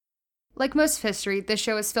Like most of history, this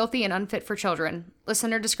show is filthy and unfit for children.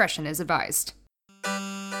 Listener discretion is advised.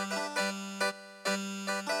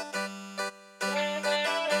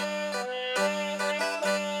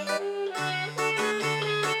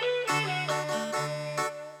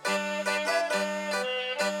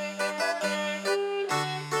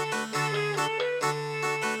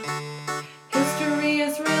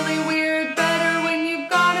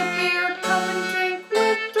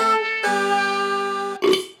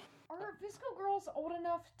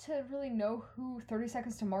 To really know who 30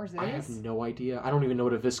 Seconds to Mars is? I have no idea. I don't even know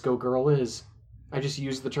what a Visco girl is. I just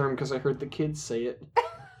used the term because I heard the kids say it.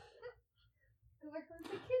 Because I heard the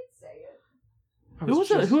kids say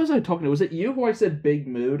it. Who was I talking to? Was it you who I said big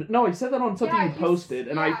mood? No, I said that on something you posted,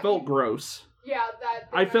 and I felt gross. Yeah, that...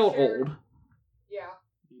 I felt old. Yeah.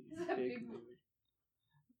 Big mood.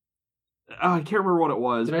 I can't remember what it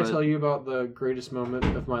was. Did I tell you about the greatest moment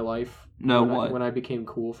of my life? No, what? When I became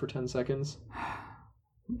cool for 10 seconds?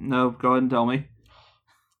 No, go ahead and tell me.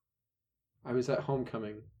 I was at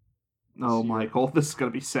homecoming. Oh, Michael, this is going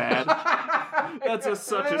to be sad. That's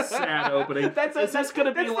such a sad opening. That's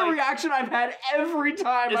the reaction I've had every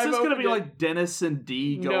time. Is this going to be like Dennis and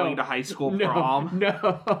Dee going to high school prom?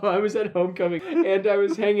 No, I was at homecoming and I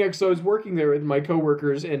was hanging out. So I was working there with my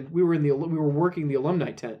coworkers, and we were working the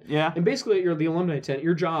alumni tent. Yeah. And basically, at the alumni tent,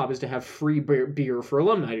 your job is to have free beer for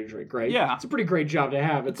alumni to drink, right? Yeah. It's a pretty great job to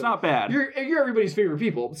have. It's not bad. You're everybody's favorite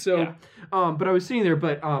people. So, yeah. But I was sitting there,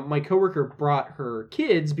 but my coworker brought her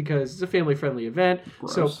kids because it's a family-friendly event.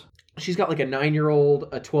 Gross. So she's got like a 9-year-old,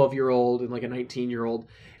 a 12-year-old, and like a 19-year-old.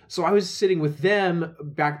 So I was sitting with them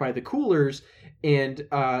back by the coolers, and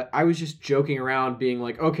I was just joking around, being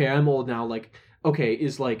like, okay, I'm old now. Like, okay,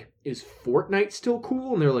 is Fortnite still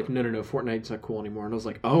cool? And they're like, no, Fortnite's not cool anymore. And I was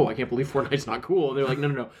like, oh, I can't believe Fortnite's not cool. And they're like,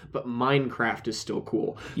 no, but Minecraft is still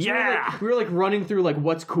cool. So yeah! We were like running through like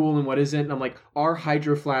what's cool and what isn't. And I'm like, are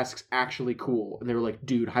Hydro Flasks actually cool? And they were like,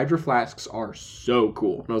 dude, Hydro Flasks are so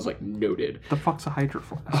cool. And I was like, noted. The fuck's a Hydro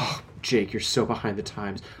Flask? Oh, Jake, you're so behind the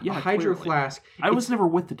times. Yeah, a Hydro clearly. Flask... I was never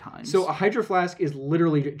with the times. So a Hydro Flask is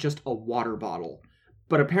literally just a water bottle.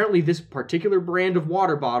 But apparently this particular brand of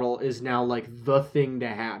water bottle is now like the thing to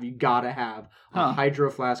have. You gotta have a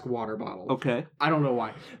Hydro Flask water bottle. Okay. I don't know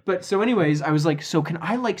why. But so anyways, I was like, so can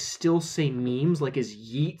I like still say memes? Like, is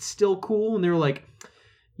Yeet still cool? And they were like,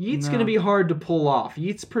 Yeet's gonna be hard to pull off.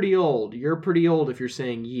 Yeet's pretty old. You're pretty old if you're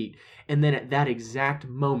saying Yeet. And then at that exact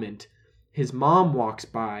moment, his mom walks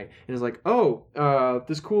by and is like, oh,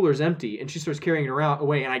 this cooler's empty. And she starts carrying it around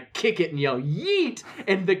away, and I kick it and yell, Yeet!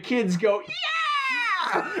 And the kids go, yeah!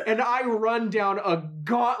 And I run down a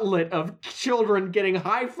gauntlet of children getting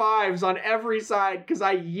high fives on every side because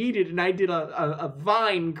I yeeted and I did a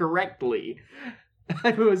vine correctly.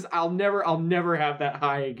 I'll never have that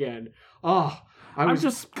high again. Oh, I'm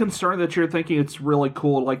just concerned that you're thinking it's really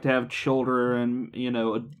cool like to have children,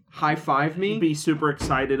 high five me, be super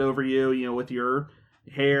excited over you, with your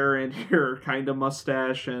hair and your kind of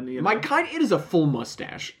mustache and it is a full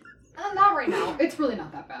mustache. Not right now. It's really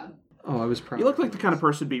not that bad. Oh, I was proud. You look like the kind of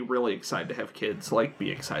person to be really excited to have kids, like, be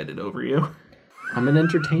excited over you. I'm an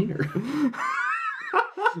entertainer.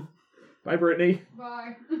 Bye, Brittany.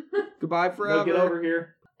 Bye. Goodbye forever. No, get over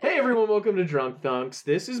here. Hey, everyone. Welcome to Drunk Thunks.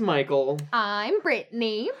 This is Michael. I'm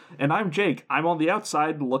Brittany. And I'm Jake. I'm on the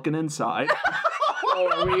outside looking inside.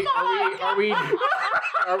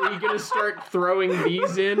 Are we going to start throwing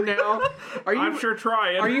these in now? I'm sure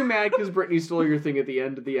trying. Are you mad because Brittany stole your thing at the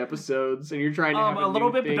end of the episodes and you're trying to have a little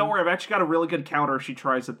bit, thing? But don't worry. I've actually got a really good counter if she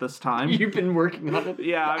tries it this time. You've been working on it?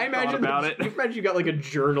 Yeah, I've thought about it. I imagine you got like a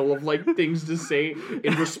journal of like things to say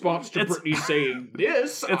in response to Brittany saying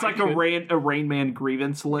this. It's like a Rain Man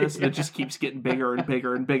grievance list that just keeps getting bigger and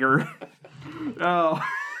bigger and bigger. Oh.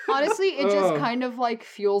 Honestly, it just kind of like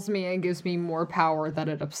fuels me and gives me more power that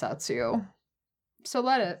it upsets you. So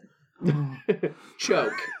let it.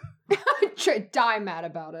 Choke. Die mad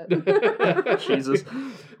about it. Jesus.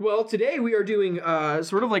 Well, today we are doing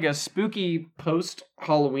sort of like a spooky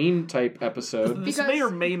post-Halloween type episode. This may or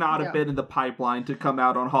may not have been in the pipeline to come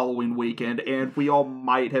out on Halloween weekend, and we all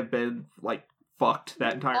might have been like fucked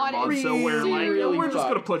that entire month. So we're like, we're just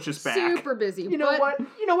gonna push this back. Super busy. You know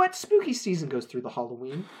what? Spooky season goes through the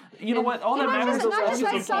Halloween. You know what? All that matters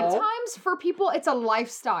is sometimes for people it's a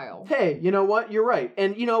lifestyle. Hey, you know what? You're right.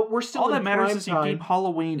 And we're still all in that matters prime is you time. keep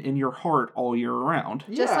Halloween in your heart all year round.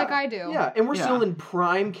 Just like I do. Yeah, and we're still in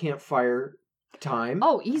prime campfire time.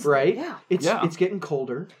 Oh, easy. Right? Yeah. It's getting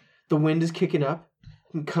colder. The wind is kicking up.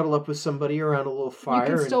 You can cuddle up with somebody around a little fire.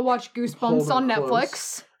 You can still watch Goosebumps on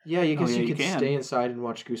Netflix. Yeah, you can stay inside and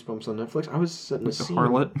watch Goosebumps on Netflix. I was setting a scene.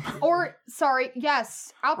 Harlot. Or, outside.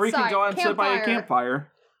 Or you can go out and sit by a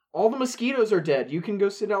campfire. All the mosquitoes are dead. You can go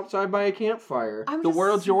sit outside by a campfire. The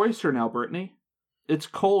world's your oyster now, Brittany. It's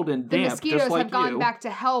cold and damp, just like you. The mosquitoes have gone back to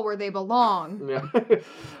hell where they belong. Yeah.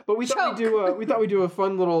 But we thought we'd do a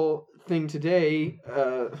fun little thing today.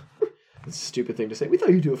 It's a stupid thing to say. We thought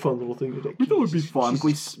you'd do a fun little thing today. We thought it would be fun.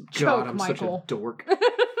 God, I'm Michael. such a dork.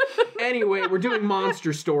 Anyway, we're doing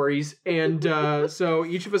monster stories, and so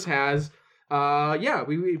each of us has.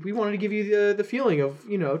 We wanted to give you the feeling of,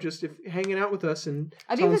 just hanging out with us and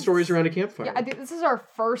telling stories around a campfire. Yeah, I think this is our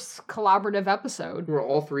first collaborative episode. Where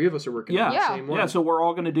all three of us are working on the same one. Yeah, so we're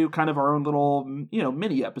all going to do kind of our own little,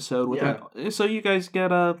 mini episode with it. So you guys get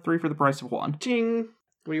 3 for the price of 1. Ching!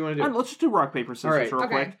 What do you want to do? Let's just do rock, paper, scissors real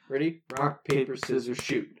quick. Ready? Rock, paper, scissors,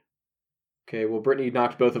 shoot. Okay, well, Brittany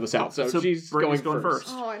knocked both of us out, so she's going first.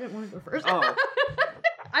 Oh, I didn't want to go first. Oh.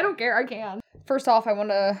 I don't care, I can. First off, I want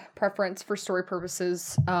to preference for story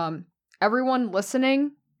purposes, everyone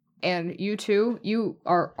listening, and you too, you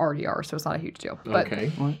already are, so it's not a huge deal. But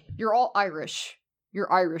what? You're all Irish.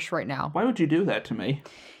 You're Irish right now. Why would you do that to me?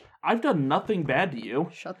 I've done nothing bad to you.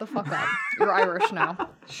 Shut the fuck up. You're Irish now.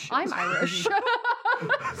 I'm Irish.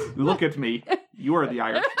 Look at me. You are the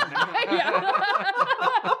Irish.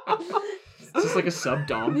 Is this like a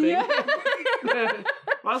sub-dom thing? Yeah.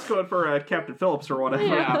 I was going for Captain Phillips or whatever.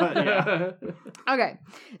 Yeah. Okay,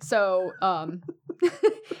 so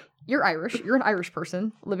you're Irish. You're an Irish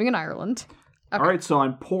person living in Ireland. Okay. All right, so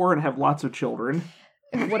I'm poor and have lots of children.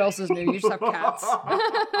 What else is new? You just have cats.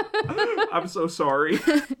 I'm so sorry.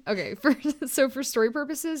 Okay, for story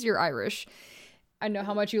purposes, you're Irish. I know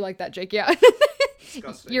how much you like that, Jake. Yeah.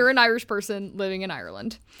 Disgusting. You're an Irish person living in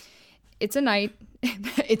Ireland. It's night,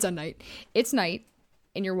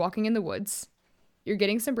 and you're walking in the woods. You're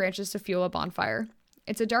getting some branches to fuel a bonfire.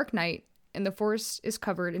 It's a dark night, and the forest is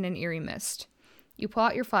covered in an eerie mist. You pull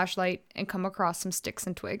out your flashlight and come across some sticks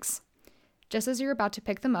and twigs. Just as you're about to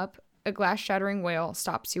pick them up, a glass-shattering wail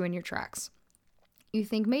stops you in your tracks. You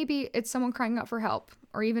think maybe it's someone crying out for help,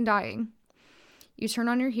 or even dying. You turn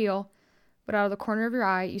on your heel, but out of the corner of your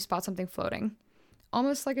eye, you spot something floating,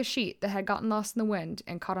 almost like a sheet that had gotten lost in the wind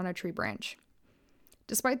and caught on a tree branch.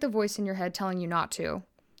 Despite the voice in your head telling you not to,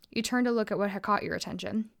 you turn to look at what had caught your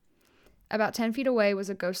attention. About 10 feet away was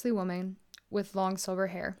a ghostly woman with long silver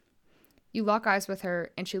hair. You lock eyes with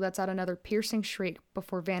her, and she lets out another piercing shriek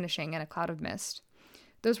before vanishing in a cloud of mist.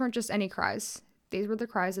 Those weren't just any cries. These were the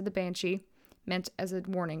cries of the banshee, meant as a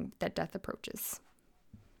warning that death approaches.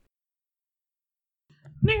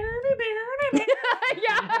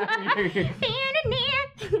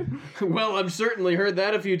 Well, I've certainly heard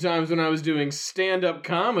that a few times when I was doing stand-up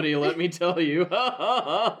comedy, let me tell you.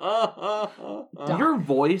 Your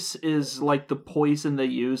voice is like the poison they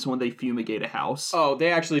use when they fumigate a house. Oh,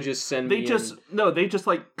 they actually just send me They just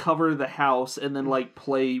like cover the house and then like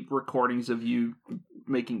play recordings of you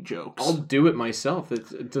making jokes. I'll do it myself.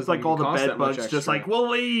 It's like all the bed bugs just like, we'll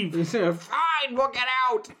leave. Fine, we'll get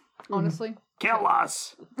out. Honestly. Kill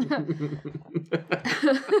us.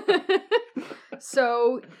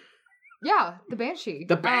 So, yeah, the Banshee.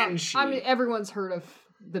 The Banshee. I mean, everyone's heard of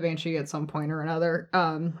the Banshee at some point or another.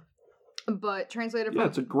 But translated from... Yeah,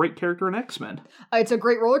 it's a great character in X-Men. It's a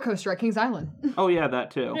great roller coaster at Kings Island. Oh, yeah,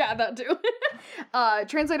 that too. Yeah, that too.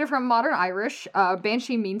 Translated from modern Irish,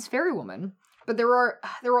 Banshee means fairy woman. But there were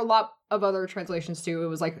a lot of other translations too. It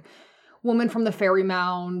was like woman from the fairy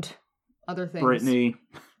mound, other things. Brittany.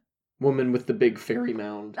 Woman with the big fairy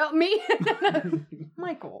mound. Oh, me?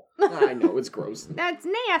 Michael. I know, it's gross. That's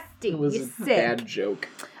nasty. It was a bad joke.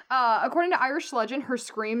 According to Irish legend, her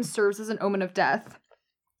scream serves as an omen of death.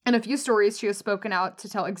 In a few stories, she has spoken out to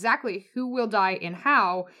tell exactly who will die and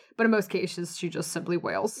how, but in most cases, she just simply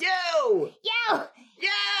wails. Yo! Yo!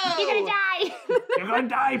 You're gonna die! You're gonna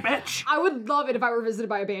die, bitch! I would love it if I were visited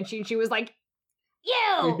by a banshee and she was like,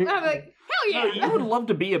 yo! And I'd be like, hell yeah! No, you would love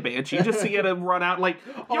to be a banshee just to get him run out like,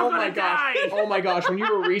 you're gonna die! Oh my gosh, when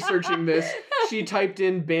you were researching this, she typed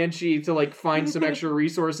in banshee to like find some extra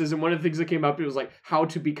resources, and one of the things that came up, it was like, how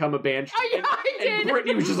to become a banshee. Oh, yeah, I did! And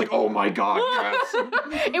Brittany was just like, oh my god, yes!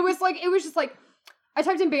 It was just like, I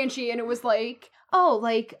typed in banshee and it was like,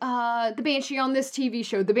 the Banshee on this TV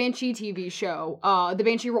show, the Banshee TV show, the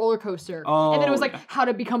Banshee roller coaster. Oh, and then it was like, how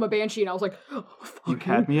to become a Banshee. And I was like, oh, you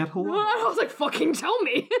had me at hello. I was like, fucking tell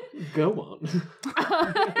me. Go on.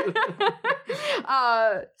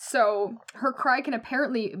 So her cry can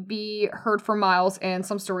apparently be heard for miles, and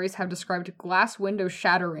some stories have described glass windows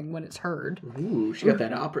shattering when it's heard. Ooh, she got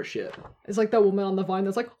that opera shit. It's like that woman on the vine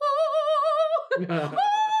that's like,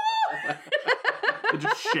 It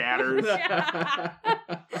just shatters.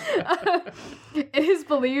 It is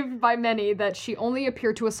believed by many that she only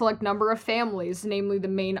appeared to a select number of families, namely the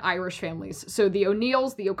main Irish families. So the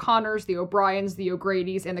O'Neills, the O'Connors, the O'Briens, the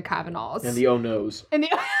O'Gradys, and the Kavanaghs. And the O-Nos. And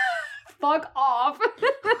the... Fuck off.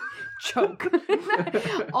 Choke.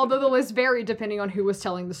 Although the list varied depending on who was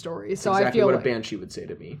telling the story. So exactly I feel what like... a banshee would say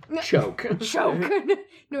to me. Choke. Choke.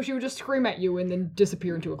 No, she would just scream at you and then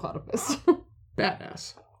disappear into a cloud of mist.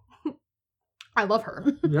 Badass. I love her.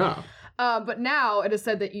 Yeah. But now it is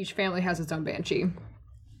said that each family has its own banshee.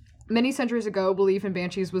 Many centuries ago, belief in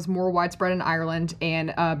banshees was more widespread in Ireland,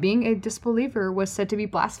 and being a disbeliever was said to be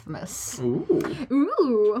blasphemous.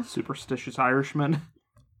 Ooh. Superstitious Irishman.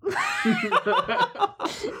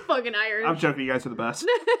 Fucking Irish. I'm joking, you guys are the best.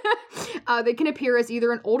 They can appear as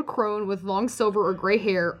either an old crone with long silver or gray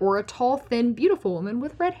hair, or a tall, thin, beautiful woman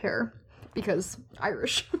with red hair. Because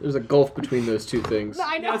Irish. There's a gulf between those two things.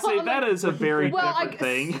 I know. Yeah, see, that is a very different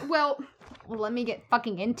thing. Well, let me get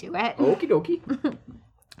fucking into it. Okie dokie.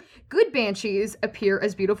 Good banshees appear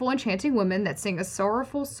as beautiful, enchanting women that sing a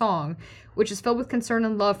sorrowful song, which is filled with concern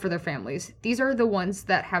and love for their families. These are the ones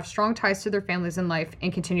that have strong ties to their families in life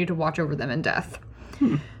and continue to watch over them in death.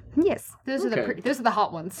 Yes, those are the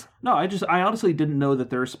hot ones. No, I honestly didn't know that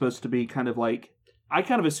they're supposed to be kind of like. I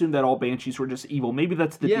kind of assumed that all banshees were just evil. Maybe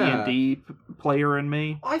that's the D&D player in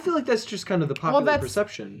me. I feel like that's just kind of the popular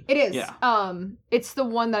perception. It is. Yeah. It's the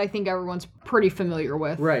one that I think everyone's pretty familiar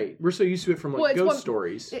with. Right. We're so used to it from ghost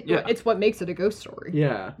stories. It's what makes it a ghost story.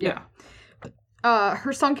 Yeah.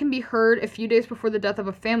 Her song can be heard a few days before the death of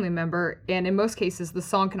a family member, and in most cases, the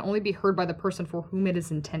song can only be heard by the person for whom it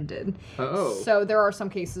is intended. Oh. So there are some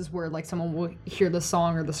cases where, like, someone will hear the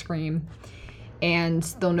song or the scream, and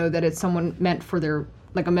they'll know that it's someone meant for their,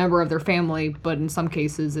 like, a member of their family, but in some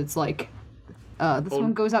cases, it's like, this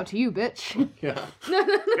one goes out to you, bitch. Yeah.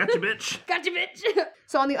 Gotcha, bitch. Gotcha, bitch.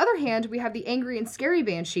 So on the other hand, we have the angry and scary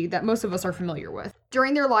banshee that most of us are familiar with.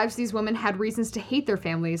 During their lives, these women had reasons to hate their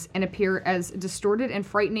families and appear as distorted and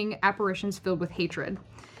frightening apparitions filled with hatred.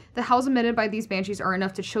 The howls emitted by these banshees are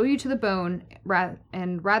enough to chill you to the bone,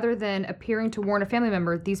 and rather than appearing to warn a family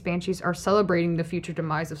member, these banshees are celebrating the future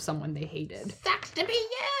demise of someone they hated. Sucks to be you!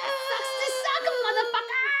 Sucks to suck,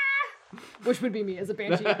 motherfucker! Which would be me as a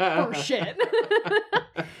banshee, for shit.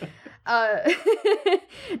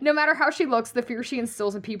 No matter how she looks, the fear she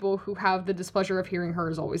instills in people who have the displeasure of hearing her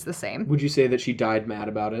is always the same. Would you say that she died mad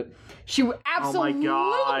about it? She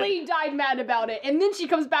absolutely died mad about it, and then she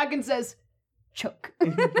comes back and says, choke.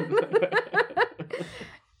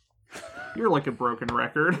 You're like a broken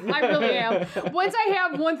record. I really am. Once I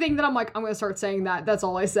have one thing that I'm like, I'm going to start saying that. That's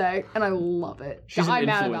all I say. And I love it. She's I'm an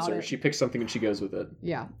mad about influencer. it. She picks something and she goes with it.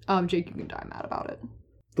 Yeah. Jake, you can die mad about it.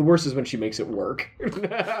 The worst is when she makes it work.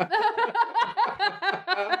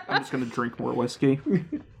 I'm just going to drink more whiskey.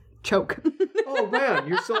 Choke. Oh man,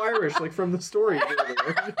 you're so Irish, like from the story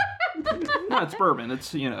earlier. No, it's bourbon.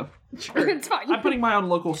 It's, you know. Sure. It's fine. I'm putting my own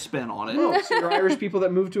local spin on it. Oh, so you're Irish people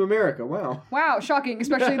that moved to America. Wow. Wow, shocking.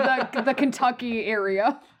 Especially the Kentucky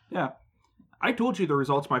area. Yeah. I told you the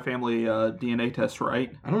results of my family DNA test,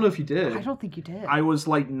 right? I don't know if you did. I don't think you did. I was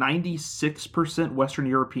like 96% Western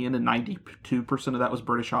European and 92% of that was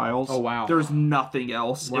British Isles. Oh, wow. There's nothing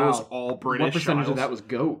else. Wow. It was all British What percentage Isles. of that was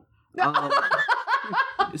goat?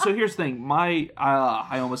 So here's the thing. I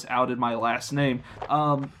almost outed my last name.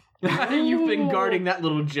 You've been guarding that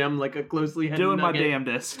little gem like a closely hidden Doing my nugget.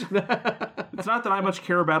 damnedest. It's not that I much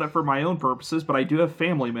care about it for my own purposes, but I do have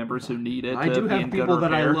family members who need it. I do have people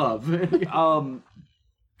that I love.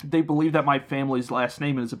 They believe that my family's last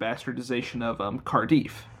name is a bastardization of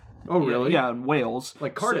Cardiff. Oh, really? Yeah, in Wales.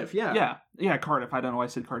 Like Cardiff, yeah. Yeah, Cardiff. I don't know why I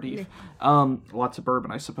said Cardiff. Lots of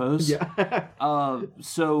bourbon, I suppose. Yeah.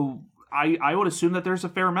 So I would assume that there's a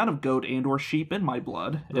fair amount of goat and or sheep in my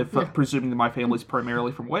blood, if presuming that my family's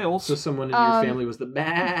primarily from Wales. So someone in your family was the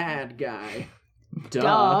bad guy.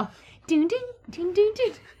 Duh. Ding, ding, ding, ding,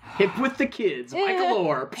 ding. Hip with the kids. Michael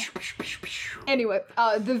Orr. Anyway,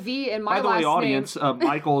 the V in my By the last way, audience, name...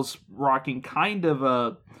 Michael's rocking kind of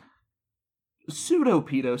a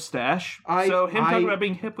pseudo-pedo stash. So him talking about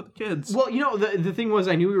being hip with the kids. Well, you know, the thing was,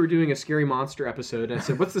 I knew we were doing a Scary Monster episode, and I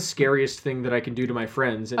said, what's the scariest thing that I can do to my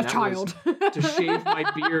friends? And A that child. was to shave my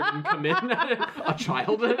beard and come in. A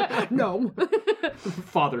child? No.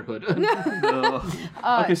 Fatherhood.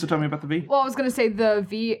 Okay, so tell me about the V. Well, I was going to say the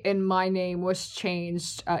V in my name was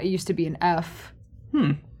changed. It used to be an F.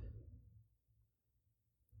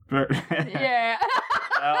 Yeah.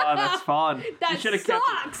 Oh, that's fun. That you should have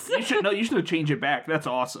sucks. Kept it. You should have changed it back. That's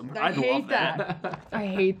awesome. I I'd hate love that. I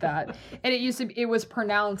hate that. And it was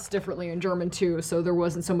pronounced differently in German too, so there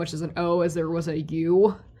wasn't so much as an O as there was a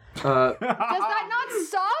U. Does that not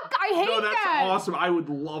suck? I hate that. No, that's awesome. I would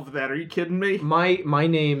love that. Are you kidding me? My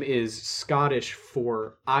name is Scottish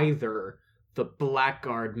for either the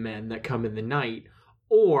blackguard men that come in the night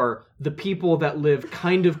or the people that live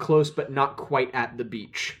kind of close but not quite at the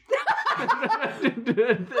beach.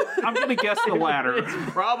 I'm going to guess the latter. It's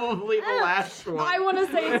probably the last one. I want to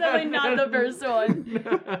say it's definitely not the first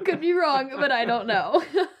one. Could be wrong, but I don't know.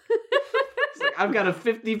 It's like, I've got a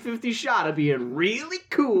 50-50 shot of being really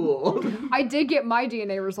cool. I did get my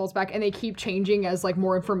DNA results back, and they keep changing as like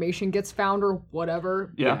more information gets found or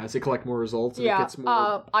whatever. Yeah, as they collect more results, and it Yeah, gets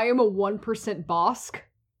more I am a 1% Basque.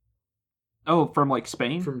 Oh, from like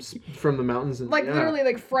Spain? from the mountains and Like literally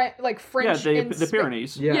like French. Yeah, in the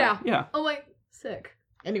Pyrenees. Yeah. Yeah. I'm like, sick.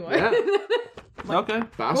 Anyway. Yeah. Okay.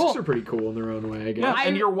 Basques Cool. are pretty cool in their own way, I guess. Yeah,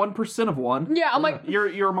 and you're 1% of one. Yeah, I'm like,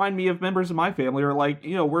 You remind me of members of my family who are like,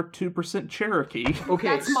 we're 2% Cherokee. Okay,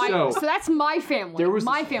 that's my so that's my family. there was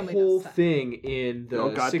my this family whole does that. thing in the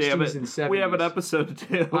 60s and 70s. We have an episode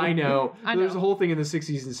to do. I know. I There was know. a whole thing in the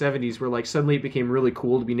 60s and 70s where like suddenly it became really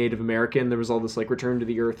cool to be Native American. There was all this like return to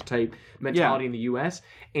the earth type mentality in the US.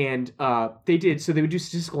 And they would do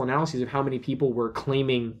statistical analyses of how many people were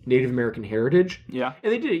claiming Native American heritage. Yeah.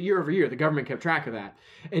 And they did it year over year. The government kept track of that.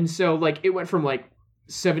 And so like it went from like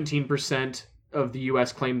 17% of the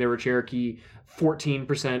US claimed they were Cherokee,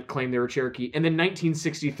 14% claimed they were Cherokee, and then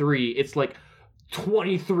 1963 it's like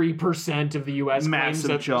 23% of the US claims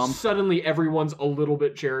that jump. Suddenly everyone's a little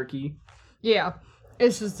bit Cherokee. Yeah.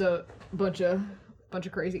 It's just a bunch of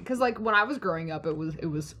crazy. Because like when I was growing up, it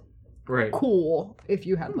was Right. cool if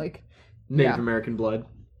you had like Native American blood.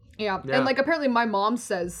 yeah. And like apparently my mom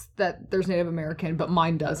says that there's Native American, but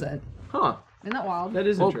mine doesn't. Huh. Isn't that wild? That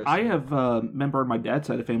is interesting. I have a member of my dad's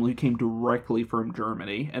side of the family who came directly from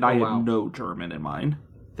Germany, and I wow. had no German in mine.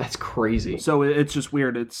 That's crazy. So it's just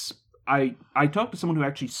weird. I talked to someone who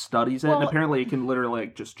actually studies it, and apparently it can literally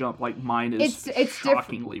like just jump. Like mine is it's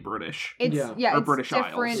shockingly British. It's Yeah. yeah, Or it's British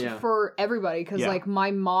different Isles. Yeah. for everybody because Yeah. like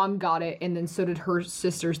my mom got it, and then so did her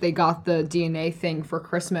sisters. They got the DNA thing for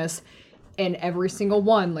Christmas, and every single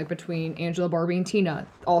one, like between Angela, Barbie, and Tina,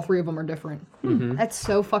 all three of them are different. Mm-hmm. That's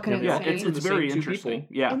so fucking Yeah, insane. it's the very same two interesting.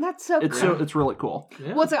 people. Yeah, And that's so it's really cool.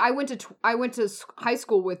 Yeah. Well, it's like I went to high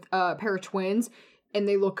school with a pair of twins, and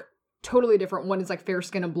they look totally different. One is like fair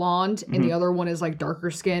skin and blonde, and the other one is like darker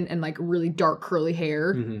skin and like really dark curly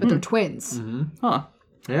hair. But they're twins. Huh.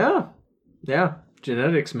 Yeah. Yeah.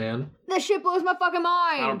 Genetics, man. That shit blows my fucking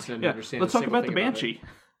I don't mind. pretend to Yeah. understand Let's a talk single about the thing it. Banshee.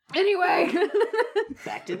 Anyway,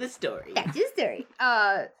 Back to the story. back to the story.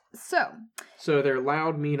 So So they're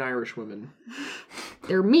loud, mean Irish women.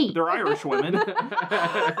 they're me. They're Irish women. Fuck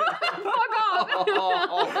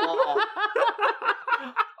off.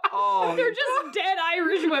 Oh, They're just dead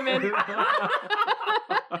Irish women.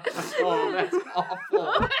 oh, that's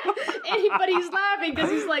awful. But he's laughing because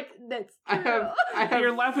he's like, that's I have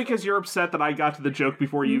You're laughing because you're upset that I got to the joke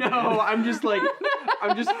before you. no, did. I'm just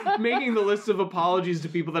making the list of apologies to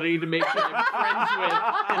people that I need to make sure I'm friends with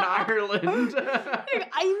in Ireland.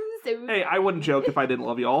 I'm so Hey, I wouldn't joke if I didn't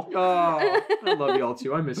love y'all. Oh, I love y'all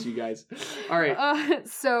too. I miss you guys. All right.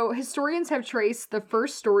 So historians have traced the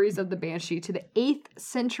first stories of the Banshee to the 8th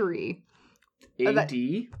century. AD?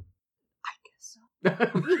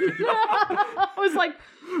 I was like,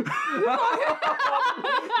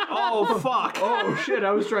 Oh fuck. Oh shit,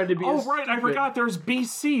 I was trying to be Oh right, I forgot there's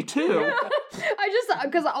BC too.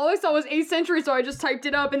 because all I saw was 8th century, so I just typed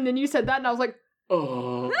it up, and then you said that, and I was like,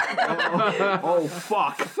 Oh. Oh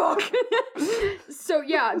fuck. fuck. So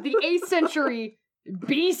yeah, the 8th century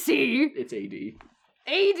BC, It's AD.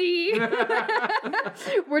 AD,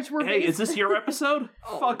 which were Hey, is this your episode?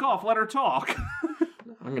 Fuck off, let her talk.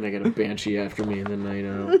 I'm gonna get a banshee after me in the night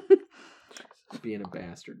out. Being a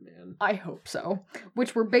bastard, man. I hope so.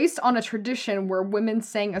 Which were based on a tradition where women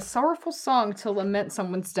sang a sorrowful song to lament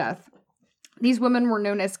someone's death. These women were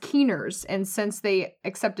known as keeners, and since they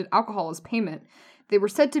accepted alcohol as payment, they were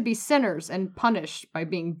said to be sinners and punished by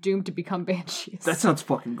being doomed to become banshees. That sounds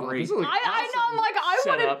fucking great. This is like I know, I'm like, I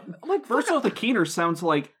setup. wanted, like, First of all, the Keeners sounds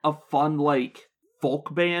like a fun, like,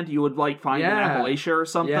 folk band you would, like, find in Yeah. Appalachia or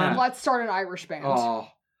something. Yeah. let's start an Irish band. Oh,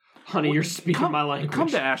 honey, you're speaking my language. Come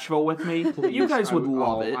to Asheville with me. Please. You guys would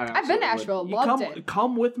love Oh, it. I've been to Asheville, loved it.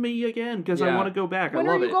 Come with me again because I Yeah. want to go back. When I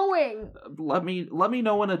are love you it. going? Let me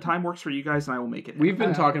know when a time works for you guys, and I will make it. We've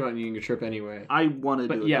been talking about needing a trip anyway. I want to do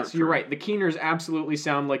But it. yes, you're right. The Keeners absolutely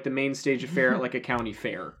sound like the main stage affair at like a county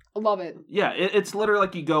fair. Love it. Yeah, it's literally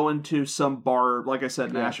like you go into some bar, like I said,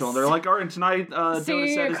 in Yes. Asheville, and they're like, "All right, tonight, doing Singing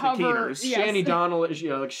a set a is the cover, Keeners." yeah. Yes. Shannon Donnelly,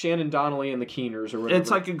 like Shannon Donnelly and the Keeners or whatever.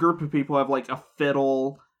 It's like a group of people have like a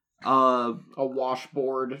fiddle, a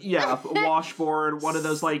washboard. Yeah, a washboard. One of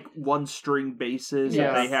those like one-string basses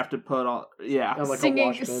that they have to put on. Yeah, like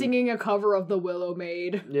singing a cover of the Willow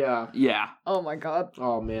Maid. Yeah. Oh my god.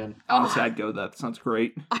 Oh man. Honestly, I'd go. That sounds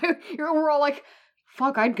great. We're all like,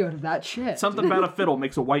 fuck, I'd go to that shit. Something about a fiddle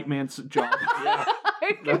makes a white man's job. Yeah,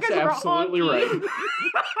 that's absolutely right.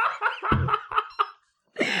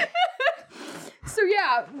 So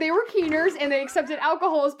yeah, they were keeners and they accepted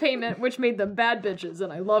alcohol as payment, which made them bad bitches,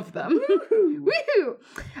 and I love them. Woohoo!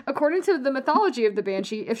 According to the mythology of the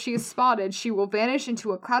Banshee, if she is spotted, she will vanish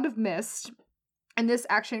into a cloud of mist, and this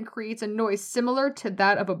action creates a noise similar to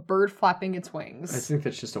that of a bird flapping its wings. I think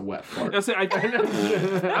that's just a wet fart. I was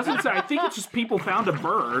gonna say, I think it's just people found a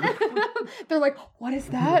bird. They're like, what is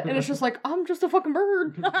that? And it's just like, I'm just a fucking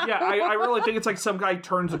bird. Yeah, I really think it's like some guy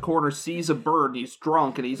turns a corner, sees a bird, and he's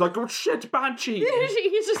drunk, and he's like, oh shit, Banshee!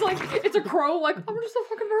 He's just like, it's a crow, like, I'm just a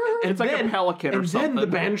fucking bird. And it's like a pelican or something. And then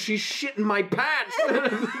the Banshee shit in my pants!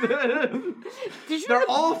 They're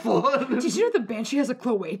awful! Did you know the Banshee has a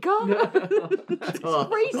cloaca? That's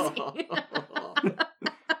crazy.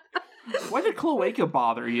 Why did cloaca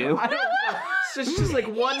bother you? I don't know. It's just like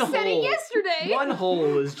one hole. He said it yesterday. One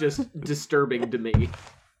hole is just disturbing to me.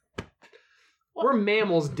 We're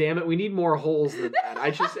mammals, damn it. We need more holes than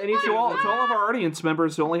that. To all of our audience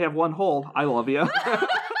members who only have one hole, I love you.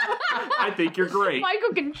 I think you're great.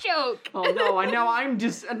 Michael can choke. Oh no! Now I'm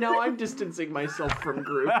distancing myself from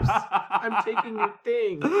groups. I'm taking your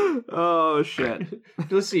thing. Oh shit!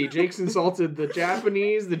 Let's see. Jake's insulted the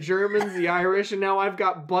Japanese, the Germans, the Irish, and now I've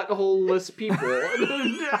got butthole-less people.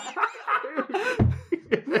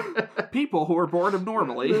 People who are born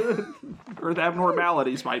abnormally, or the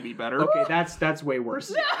abnormalities might be better. Okay, that's way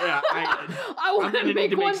worse. Yeah, I want to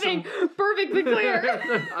make one thing perfectly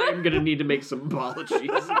clear. I'm gonna need to make some apologies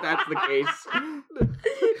if that's the case.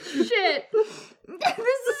 Shit, this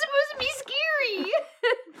is supposed to be scary.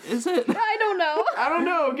 Is it? I don't know. I don't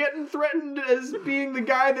know. Getting threatened as being the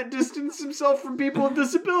guy that distanced himself from people with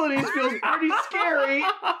disabilities feels pretty scary.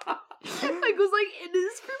 Michael's like, it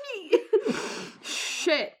is for me.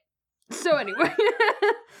 Shit. So anyway,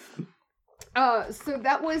 so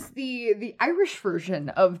that was the Irish version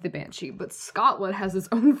of the Banshee, but Scotland has its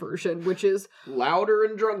own version, which is louder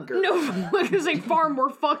and drunker. No, which is like far more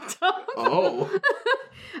fucked up. Oh.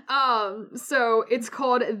 So it's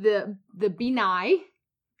called the Benai.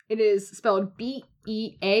 It is spelled BEAN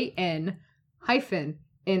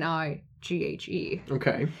 -NIGHE.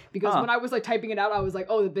 Okay. Because when I was like typing it out, I was like,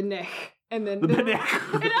 oh, the Benech. And then and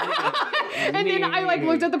then I like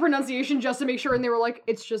looked at the pronunciation just to make sure, and they were like,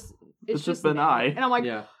 it's just Benai. And I'm like,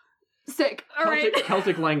 sick. All right.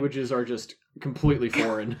 Celtic languages are just completely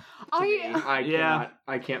foreign. I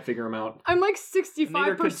can't figure them out. I'm like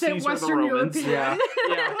 65% Western European. Yeah.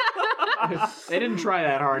 They didn't try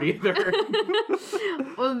that hard either.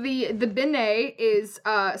 Well, the Benay is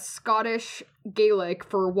Scottish Gaelic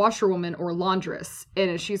for washerwoman or laundress,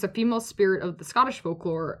 and she's a female spirit of the Scottish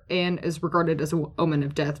folklore and is regarded as an omen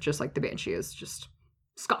of death, just like the Banshee is, just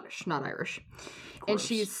Scottish, not Irish. Gross. And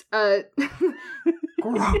she's gross.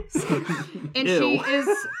 And she is,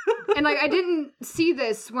 and like I didn't see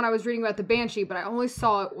this when I was reading about the Banshee, but I only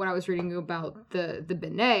saw it when I was reading about the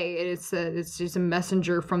Benay. It's just a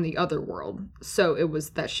messenger from the other world. So it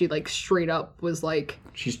was that she like straight up was like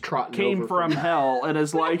she's trotting came over from hell and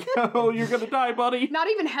is like, oh, you're gonna die, buddy. Not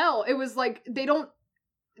even hell. It was like they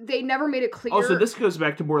never made it clear. Oh, so this goes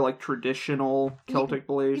back to more like traditional Celtic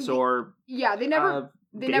beliefs, or they never.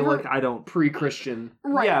 I don't pre-Christian.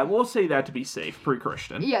 Right. Yeah, we'll say that to be safe,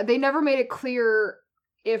 pre-Christian. Yeah, they never made it clear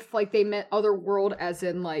if like they meant other world as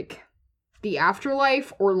in like the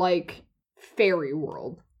afterlife or like fairy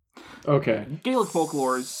world. Okay. Gaelic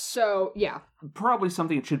folklore is probably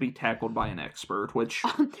something that should be tackled by an expert, which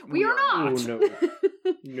we are not. Oh, no.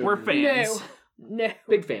 We're fans. No.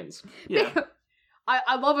 Big fans. Yeah.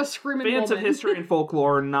 I love a screaming fans woman. of history and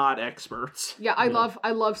folklore, not experts. Yeah, I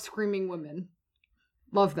love screaming women.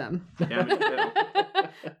 Love them. Yeah, me too.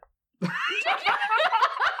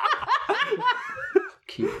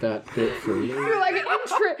 Keep that bit for you.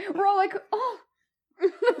 We're all like, oh.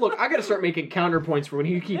 Look, I gotta start making counterpoints for when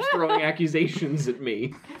he keeps throwing accusations at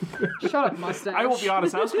me. Shut up, mustache. I will be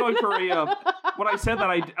honest, I was going for when I said that,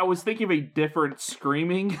 I was thinking of a different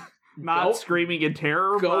screaming. Not screaming in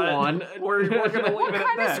terror, Go but on. We're gonna leave it at that. What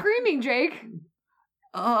kind of screaming, Jake?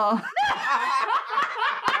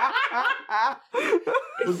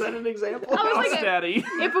 Was that an example? I was like, Daddy.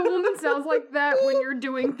 If a woman sounds like that when you're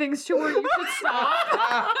doing things to her, you should stop.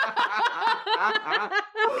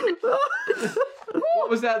 What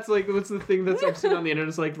was that? It's like, what's the thing that's I've seen on the internet?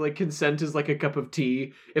 It's like consent is like a cup of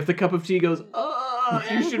tea. If the cup of tea goes,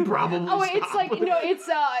 You should probably Oh, stop. it's like, it's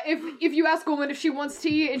if you ask a woman if she wants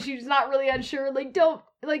tea and she's not really unsure, like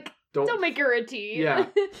don't make her a tea. Yeah.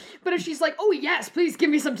 But if she's like, oh yes, please give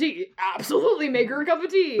me some tea, absolutely make her a cup of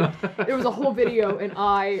tea. It was a whole video, and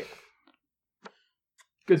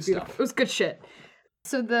Good stuff. It was good shit.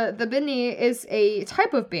 So the Bidni is a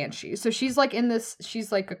type of banshee. So she's like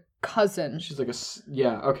she's like a cousin. She's like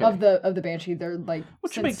okay. Of the banshee. They're like,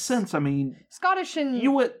 which makes sense. I mean, Scottish and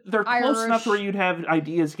they're close Irish. enough to where you'd have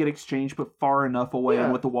ideas get exchanged, but far enough away Yeah.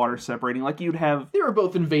 and with the water separating. Like you'd have. They were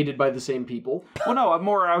both invaded by the same people. Well, no,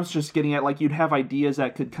 I was just getting at like you'd have ideas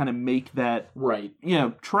that could kind of make that Right.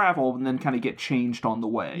 travel and then kind of get changed on the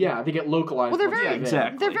way. Yeah, they get localized. Well, they're once very they get there.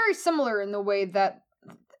 exactly. they're very similar in the way that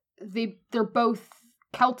they're both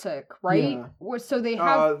Celtic, right? Yeah. So they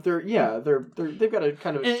have they've got a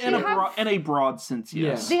kind of in a broad sense,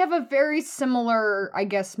 yes. they have a very similar, I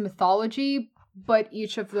guess, mythology, but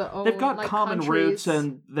each of the own. They've got like, common countries. roots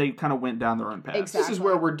and they kind of went down their own path. Exactly. This is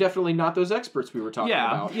where we're definitely not those experts we were talking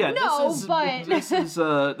about. Yeah. No, this is, but- this is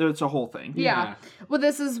it's a whole thing. Yeah. Well,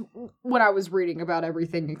 this is what I was reading about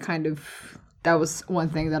everything. It kind of that was one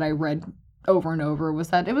thing that I read over and over was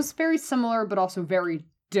that it was very similar, but also very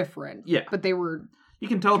different. Yeah. But they were. You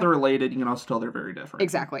can tell they're related. You can also tell they're very different.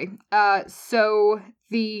 Exactly. So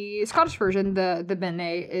the Scottish version, the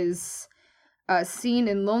Bene, is seen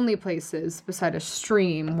in lonely places beside a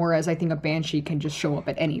stream, whereas I think a banshee can just show up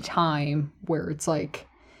at any time, where it's like,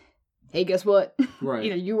 hey, guess what? Right.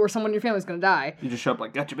 Either you or someone in your family's gonna die. You just show up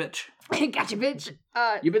like, gotcha, bitch. Gotcha, bitch.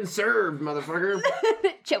 You've been served, motherfucker.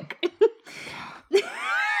 Choke.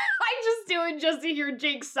 I'm just doing just to hear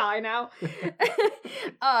Jake sigh now.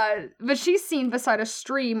 But she's seen beside a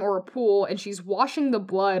stream or a pool, and she's washing the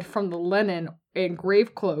blood from the linen and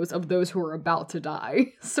grave clothes of those who are about to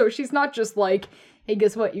die. So she's not just like, hey,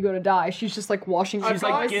 guess what? You're gonna die. She's just like washing. She's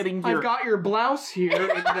like getting your. I've got your blouse here.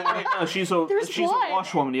 And No, she's a There's blood.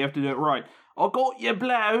 washwoman. You have to do it right. I got your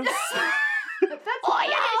blouse. That's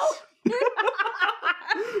yes.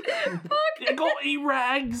 You got your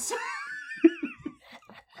rags.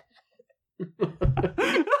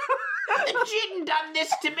 the gin done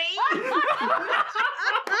this to me.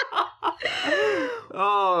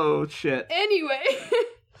 Oh shit. Anyway,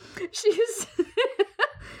 she's.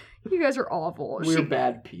 You guys are awful. We're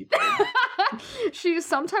bad people. She is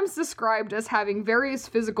sometimes described as having various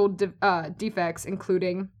physical defects,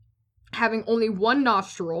 including having only one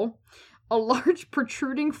nostril, a large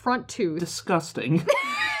protruding front tooth, Disgusting.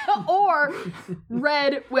 or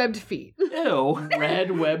red webbed feet. Ew.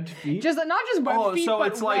 Red webbed feet. Just not just webbed feet, so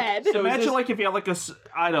but it's like red. So imagine is this- like if you have like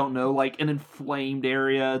I don't know, like an inflamed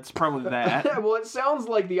area. It's probably that. Yeah, well, it sounds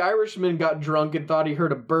like the Irishman got drunk and thought he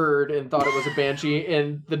heard a bird and thought it was a banshee,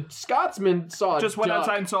 and the Scotsman saw a Just went duck.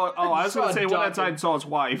 outside and saw. Oh, I was Saw going a to say went duck outside and saw his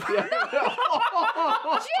wife.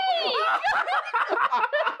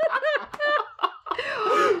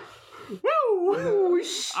 Ooh,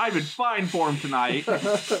 I've been fine for him tonight.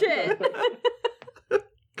 shit.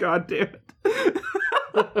 God damn it.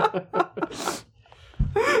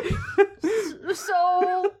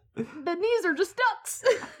 So the knees are just ducks.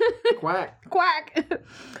 Quack. Quack.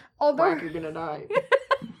 Although Quack, you're gonna die.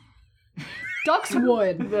 ducks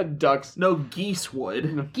would. The ducks. No, geese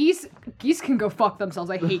would. Geese can go fuck themselves.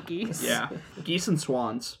 I hate geese. Yeah, geese and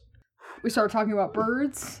swans. We started talking about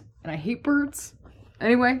birds, and I hate birds.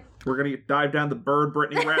 Anyway. We're gonna dive down the bird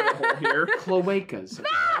Brittany rabbit hole here. Cloacas.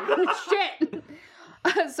 Shit.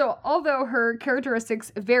 So, although her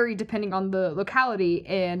characteristics vary depending on the locality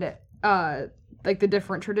and like the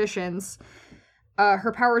different traditions,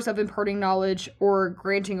 her powers of imparting knowledge or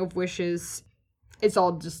granting of wishes, it's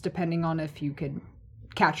all just depending on if you can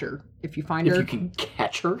catch her, if you find If her, you can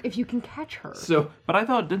catch her. if you can catch her. So But I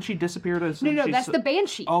thought, didn't she disappear to? No, that's the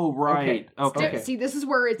banshee. Oh right. Okay. Okay. See, this is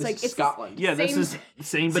where it's this like is it's Scotland. Yeah, this Same- is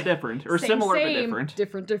same but different, or same, similar same, but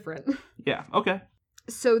different. different. Yeah. Okay.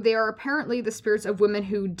 So they are apparently the spirits of women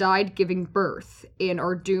who died giving birth and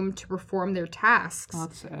are doomed to perform their tasks Oh,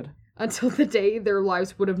 that's sad. until the day their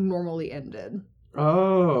lives would have normally ended.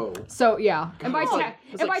 Oh. So yeah, and by It's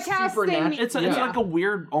like task they supernatural. mean It's Yeah. like a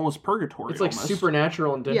weird, almost purgatory. It's like almost.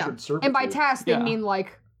 supernatural indentured servitude. and by task they Yeah. mean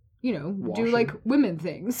like, you know, do Washing. like women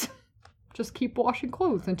things. Just keep washing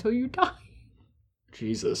clothes until you die.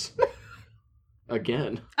 Jesus.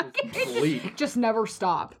 Again. Bleak. Just never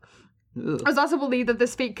stop. Ugh. It's also believed that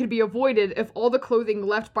this fate could be avoided if all the clothing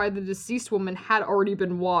left by the deceased woman had already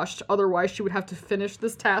been washed. Otherwise, she would have to finish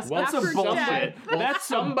this task That's after some death. bullshit. That's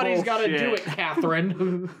some Somebody's got to bullshit. do it,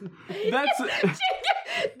 Catherine. That's.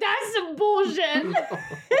 That's some bullshit. Oh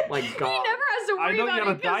my He God. never has to worry I know about you're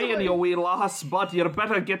it 'cause dying, of- you wee lass, but you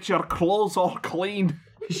better get your clothes all clean.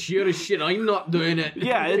 Shit, I'm not doing it.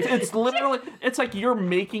 Yeah, it's literally, it's like you're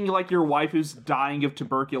making like your wife who's dying of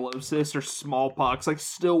tuberculosis or smallpox, like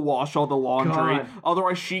still wash all the laundry. God.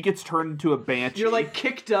 Otherwise she gets turned into a banshee. You're like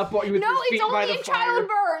kicked up with your feet by the fire.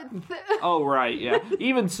 childbirth. Oh, right, yeah.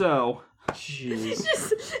 Even so. Jeez.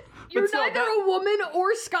 You're still, neither a woman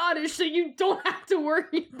or Scottish, so you don't have to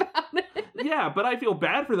worry about it. Yeah, but I feel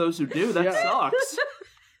bad for those who do. That sucks.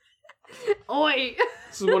 Oi.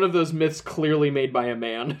 This is one of those myths clearly made by a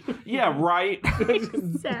man. Yeah, right.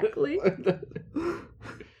 Exactly.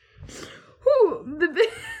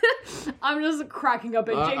 I'm just cracking up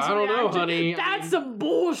at Jake's I don't know, reaction. honey. That's some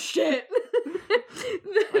bullshit.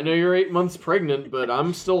 I know you're 8 months pregnant, but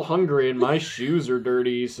I'm still hungry and my shoes are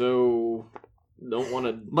dirty, so don't want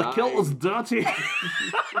to My kilt is dirty.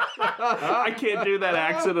 I can't do that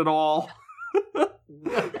accent at all.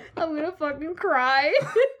 I'm gonna fucking cry.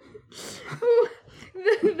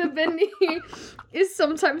 The Benny is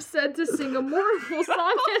sometimes said to sing a mournful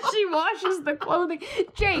song as she washes the clothing.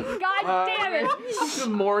 Jake, god damn it! The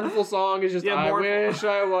mournful song is just, I wish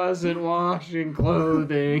I wasn't washing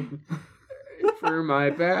clothing for my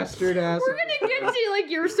bastard ass. We're gonna get to like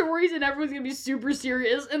your stories and everyone's gonna be super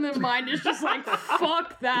serious, and then mine is just like,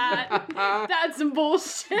 fuck that. That's some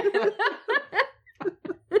bullshit.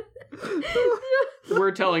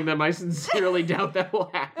 We're telling them I sincerely doubt that will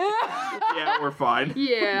happen. Yeah, we're fine.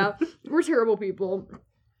 Yeah, we're terrible people.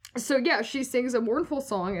 So yeah, she sings a mournful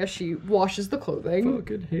song as she washes the clothing.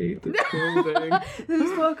 Fucking hate this clothing.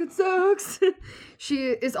 This fucking sucks. She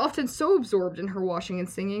is often so absorbed in her washing and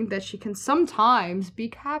singing that she can sometimes be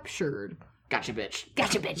captured. Gotcha, bitch.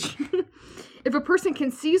 Gotcha, bitch. If a person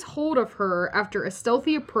can seize hold of her after a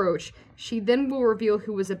stealthy approach, she then will reveal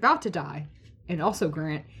who is about to die, and also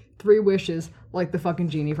grant 3 wishes like the fucking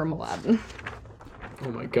genie from Aladdin. Oh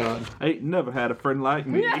my god. I ain't never had a friend like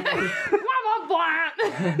me.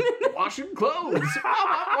 Washing clothes.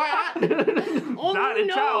 Oh, Died in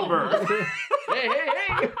childbirth. Hey.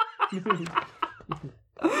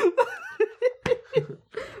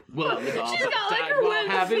 Well, she's got like her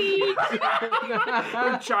web feet.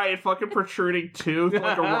 A giant fucking protruding tooth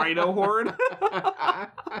like a rhino horn.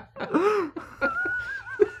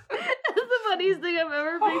 That's the funniest thing I've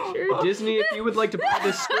ever pictured. Disney, if you would like to buy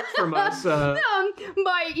this script from us,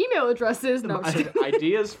 My email address is no.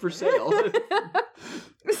 ideas for sale.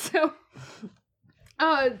 So,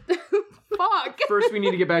 fuck. First, we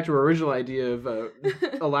need to get back to our original idea of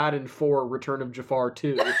Aladdin 4: Return of Jafar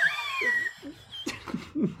 2,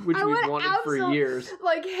 which we've wanted for years.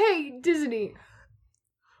 Like, hey, Disney.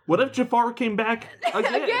 What if Jafar came back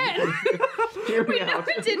again? Hear me We know out.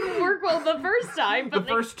 it didn't work well the first time, but The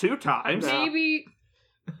first 2 times. maybe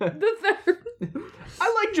the third.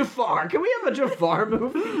 I like Jafar. Can we have a Jafar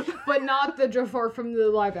movie? But not the Jafar from the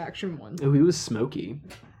live action one. Oh, he was smoky.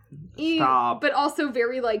 Stop. But also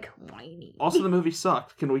very, like, whiny. Also, the movie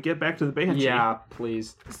sucked. Can we get back to the Banshee? Yeah,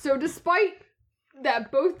 please. So despite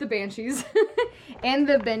that both the Banshees and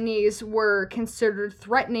the Benis were considered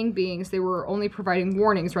threatening beings, they were only providing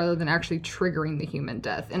warnings rather than actually triggering the human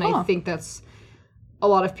death. And I think that's a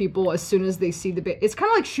lot of people, as soon as they see it's kind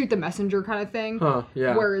of like shoot the messenger kind of thing. Huh,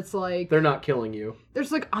 yeah. Where it's like, They're not killing you.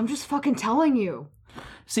 there's like, I'm just fucking telling you.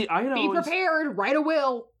 See, Be prepared, write a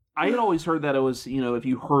will. I had always heard that it was, if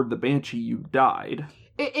you heard the Banshee, you died.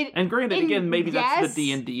 And granted, again, maybe that's the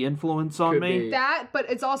D&D influence on Could me. be. That, but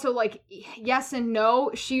it's also like, yes and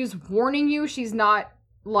no. She's warning you. She's not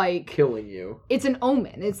like Killing you. It's an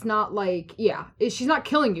omen. It's not like, she's not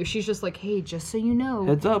killing you. She's just like, hey, just so you know,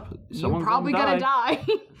 Heads up. you're probably gonna die.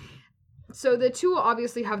 So the two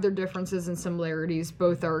obviously have their differences and similarities.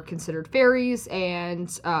 Both are considered fairies and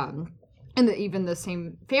even the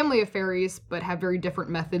same family of fairies, but have very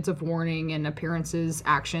different methods of warning and appearances,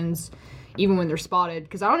 actions, even when they're spotted.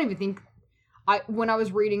 Because I don't even think, when I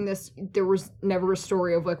was reading this, there was never a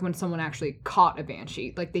story of like when someone actually caught a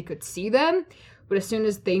banshee. Like they could see them, but as soon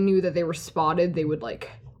as they knew that they were spotted, they would like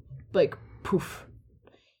poof.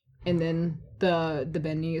 And then the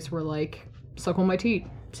Benis were like, suck on my teat,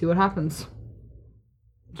 see what happens.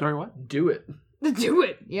 Sorry, what? Do it. Do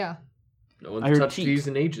it, yeah. No one's touched teat. these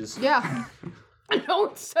in ages. Yeah. I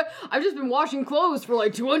don't. I've just been washing clothes for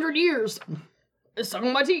like 200 years. Suck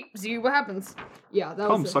on my teat, see what happens. Yeah, that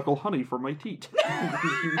Come was it. suckle honey for my teat.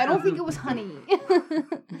 I don't think it was honey.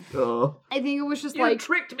 I think it was just You like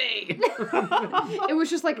tricked me! it was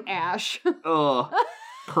just like ash.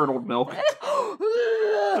 Curdled milk.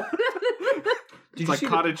 Did It's like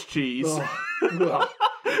cottage cheese. Ugh.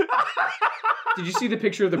 Did you see the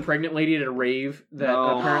picture of the pregnant lady at a rave that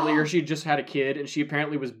apparently, or she just had a kid and she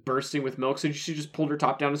apparently was bursting with milk, so she just pulled her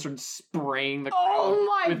top down and started spraying the crowd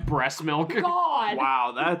with breast milk. God.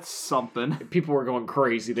 Wow, that's something. People were going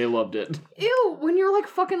crazy. They loved it. Ew, when you're like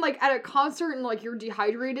fucking like at a concert and like you're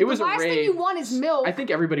dehydrated, It was the a last rave. thing you want is milk. I think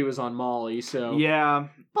everybody was on Molly, so Yeah,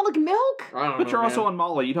 But like milk? I don't know. but you're also man. on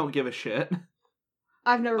Molly. You don't give a shit.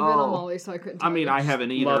 I've never been on Molly, so I couldn't tell I mean, you. I haven't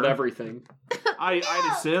either. Love everything. I'd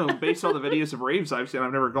assume, based on the videos of raves I've seen,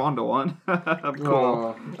 I've never gone to one.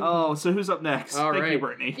 Cool. Oh, so who's up next? All Thank right. you,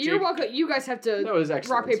 Brittany. You're welcome. You guys have to That was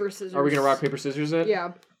excellent. rock, paper, scissors. Are we gonna rock, paper, scissors it?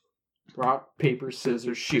 Yeah. Rock, paper,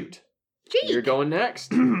 scissors, shoot. Gee. You're going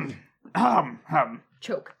next.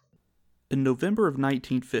 Choke. In November of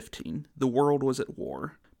 1915, the world was at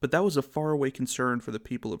war, but that was a faraway concern for the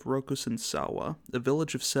people of Rokusen-sawa, a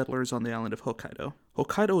village of settlers on the island of Hokkaido.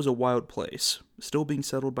 Hokkaido is a wild place, still being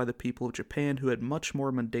settled by the people of Japan who had much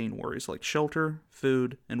more mundane worries like shelter,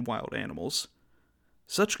 food, and wild animals.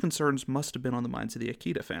 Such concerns must have been on the minds of the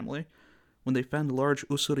Akita family when they found the large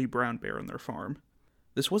Usuri brown bear on their farm.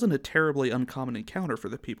 This wasn't a terribly uncommon encounter for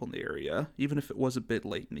the people in the area, even if it was a bit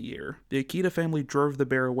late in the year. The Akita family drove the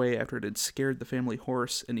bear away after it had scared the family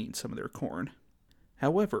horse and eaten some of their corn.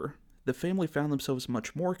 However, the family found themselves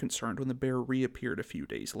much more concerned when the bear reappeared a few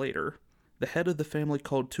days later. The head of the family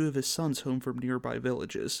called 2 of his sons home from nearby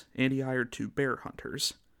villages, and he hired 2 bear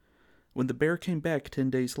hunters. When the bear came back 10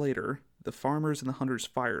 days later, the farmers and the hunters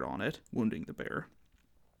fired on it, wounding the bear.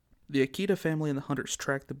 The Akita family and the hunters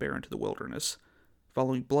tracked the bear into the wilderness,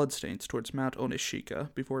 following bloodstains towards Mount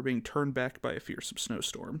Onishika before being turned back by a fearsome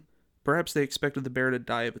snowstorm. Perhaps they expected the bear to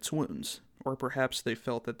die of its wounds, or perhaps they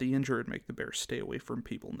felt that the injury would make the bear stay away from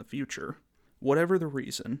people in the future. Whatever the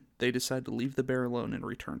reason, they decided to leave the bear alone and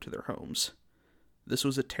return to their homes. This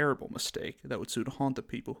was a terrible mistake that would soon haunt the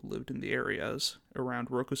people who lived in the areas around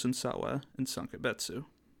Rokusen-sawa and Sankabetsu.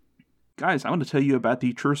 Guys, I want to tell you about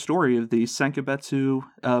the true story of the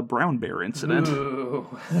Sankabetsu brown bear incident. Ooh.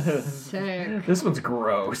 Sick. This one's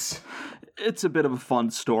gross. It's a bit of a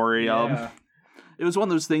fun story. Yeah. It was one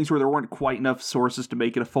of those things where there weren't quite enough sources to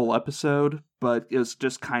make it a full episode, but it was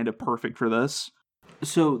just kind of perfect for this.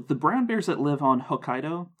 So, the brown bears that live on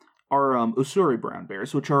Hokkaido are Usuri brown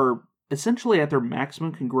bears, which are essentially at their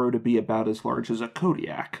maximum can grow to be about as large as a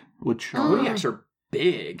Kodiak, which... Kodiaks are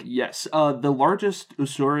big. Yes. The largest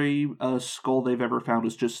Usuri skull they've ever found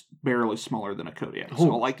was just barely smaller than a Kodiak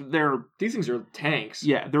skull. Like, they're... These things are tanks.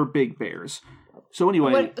 Yeah, they're big bears. So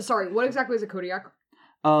anyway... What exactly is a Kodiak?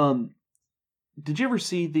 Did you ever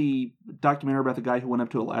see the documentary about the guy who went up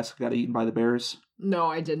to Alaska, got eaten by the bears? No,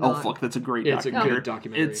 I did not. Oh, fuck, that's a great It's a documentary. good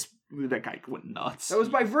documentary. That guy went nuts. That was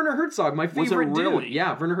by Werner Herzog, my Was it favorite really? dude.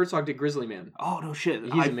 Yeah, Werner Herzog did Grizzly Man. Oh, no shit.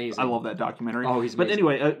 He's amazing. I love that documentary. Oh, he's But amazing.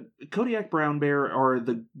 anyway, Kodiak brown bear are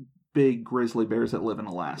the big grizzly bears that live in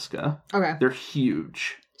Alaska. Okay. They're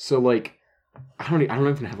huge. So, like, I don't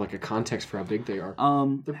even have, like, a context for how big they are.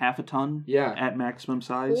 They're half a ton. Yeah. At maximum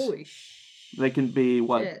size. Holy They can be,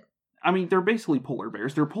 what? shit. I mean, they're basically polar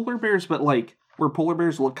bears. They're polar bears, but, like, where polar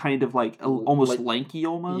bears look kind of, like, almost Like- lanky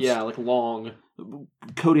almost. Yeah, like long.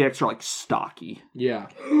 Kodiaks are, like, stocky. Yeah.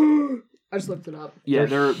 I just looked it up. Yeah,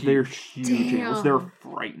 They're they're huge animals. Damn. They're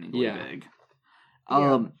frighteningly Yeah. big.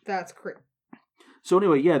 Yeah, that's crazy. So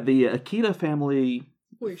anyway, yeah, the Akita family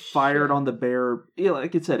Holy fired shit. on the bear. Yeah,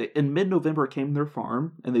 like I said, in mid-November it came to their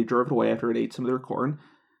farm, and they drove it away after it ate some of their corn.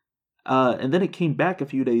 And then it came back a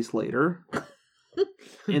few days later.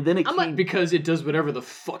 And then it came... Because it does whatever the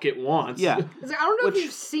fuck it wants. Yeah. It's like, I don't know Which, if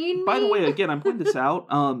you've seen me. By the way, again, I'm pointing this out.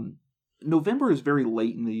 November is very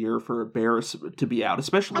late in the year for bears to be out,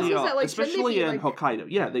 especially I was gonna say, like, shouldn't they be, in like- Hokkaido.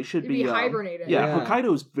 Yeah, they should They'd be be hibernating. Yeah, Yeah.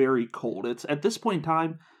 Hokkaido is very cold. It's at this point in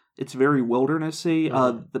time, it's very wildernessy.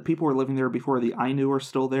 The people who are living there before the Ainu are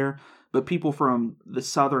still there, but people from the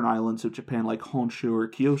southern islands of Japan, like Honshu or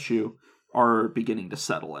Kyushu, are beginning to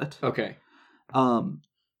settle it. Okay.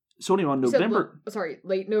 So anyway, on You said November,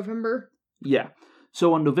 late November. yeah.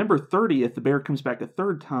 So on November 30th, the bear comes back a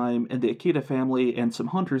third time, and the Akita family and some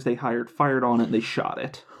hunters they hired fired on it and they shot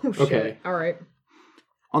it. Oh, shit. Okay. All right.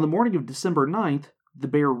 On the morning of December 9th, the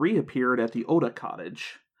bear reappeared at the Oda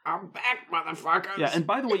cottage. I'm back, motherfuckers. Yeah, and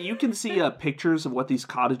by the way, you can see pictures of what these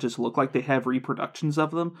cottages look like. They have reproductions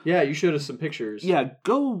of them. Yeah, you showed us some pictures. Yeah,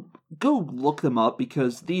 go look them up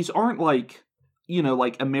because these aren't like,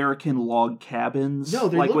 like American log cabins. No,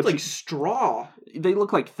 they like look what like straw. they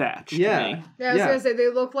look like thatch. Yeah. To me. Yeah, I was gonna say they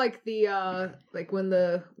look like the like when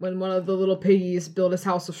one of the little piggies built his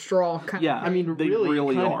house of straw. Kind Yeah, of I mean, they really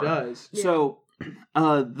really kind are. of does. Yeah. So,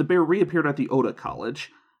 the bear reappeared at the Oda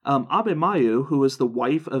College. Abe Mayu, who was the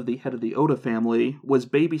wife of the head of the Oda family, was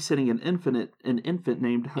babysitting an infant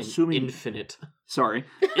named Hasumi. Infinite. Sorry,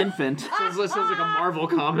 infant. Sounds like a Marvel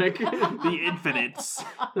comic. The Infinites,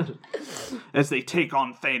 as they take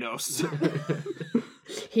on Thanos.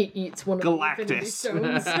 He eats one of Galactus. the Infinity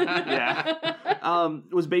Stones. Yeah.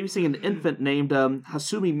 Was babysitting an infant named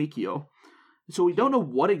Hasumi Mikio. So we don't know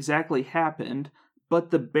what exactly happened,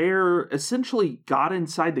 but the bear essentially got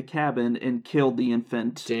inside the cabin and killed the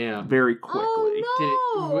infant Damn. very quickly.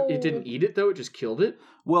 Oh, no. It didn't eat it, though? It just killed it?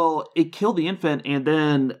 Well, it killed the infant, and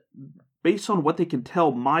then, based on what they can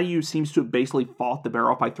tell, Mayu seems to have basically fought the bear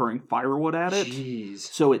off by throwing firewood at it. Jeez.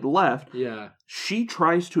 So it left. Yeah. She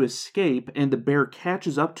tries to escape, and the bear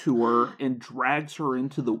catches up to her and drags her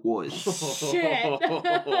into the woods. Shit.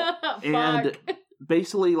 And Fuck.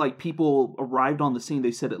 basically, like, people arrived on the scene,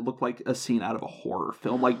 they said it looked like a scene out of a horror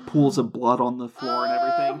film, like pools of blood on the floor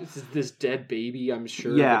and everything. This dead baby, I'm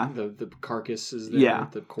sure. Yeah. The carcass is there. Yeah.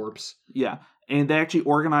 The corpse. Yeah. And they actually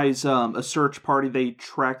organize a search party. They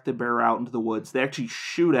track the bear out into the woods. They actually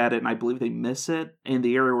shoot at it, and I believe they miss it. In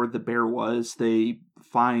the area where the bear was, they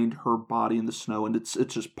find her body in the snow, and it's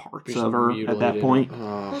just parts Just of her at that mutilated. point.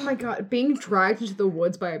 Oh my god, being dragged into the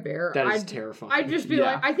woods by a bear. That is terrifying. I'd just be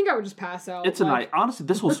Yeah. like, I think I would just pass out. It's a night. Honestly,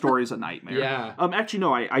 this whole story is a nightmare. Yeah. Actually,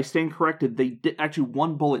 no. I stand corrected. They did actually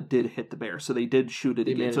one bullet did hit the bear, so they did shoot it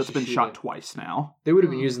They again. So managed it's to been shoot shot it. twice now. They would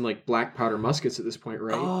have been using, like, black powder muskets at this point,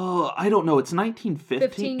 right? Oh, I don't know. It's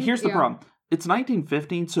 1915. Here's the yeah. problem. It's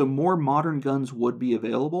 1915, so more modern guns would be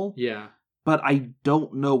available. Yeah. But I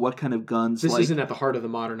don't know what kind of guns. This like, isn't at the heart of the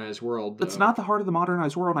modernized world, though. It's not the heart of the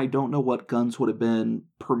modernized world. I don't know what guns would have been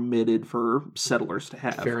permitted for settlers to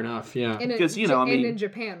have. Fair enough, yeah. Because, you know, I mean- in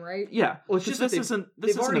Japan, right? Yeah. Well, it's because just that this isn't. This They've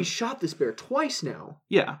isn't already a- shot this bear twice now.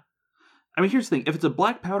 Yeah. I mean, here's the thing. If it's a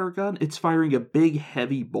black powder gun, it's firing a big,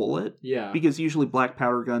 heavy bullet. Yeah. Because usually black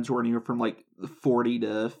powder guns are anywhere from like 40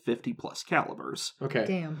 to 50 plus calibers. Okay.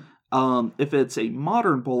 Damn. If it's a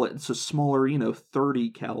modern bullet, it's a smaller, 30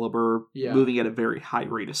 caliber, Yeah. moving at a very high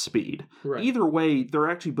rate of speed. Right. Either way, they're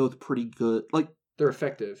actually both pretty good. Like, They're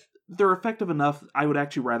effective. they're effective enough. I would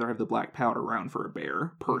actually rather have the black powder round for a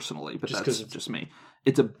bear, personally, but Just that's 'cause it's- just me.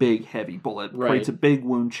 It's a big, heavy bullet. Right. Creates a big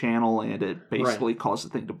wound channel, and it basically causes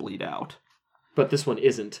the thing to bleed out. But this one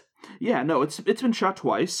isn't. Yeah, no, it's been shot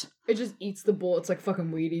twice. It just eats the bullets like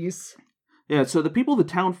fucking Wheaties. Yeah, so the people of the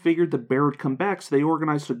town figured the bear would come back, so they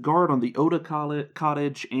organized a guard on the Oda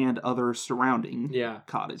cottage and other surrounding Yeah.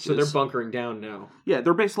 cottages. So they're bunkering down now. Yeah,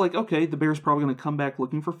 they're basically like, okay, the bear's probably going to come back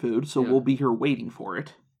looking for food, so Yeah. we'll be here waiting for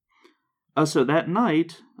it. So that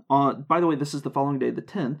night, by the way, this is the following day, the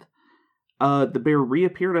 10th, the bear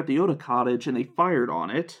reappeared at the Oda cottage, and they fired on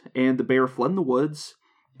it, and the bear fled in the woods,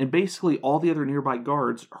 and basically all the other nearby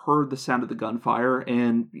guards heard the sound of the gunfire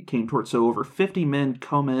and came towards. So over 50 men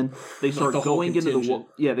come in. They start the whole going into contingent.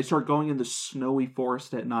 they start going in the snowy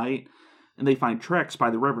forest at night, and they find tracks by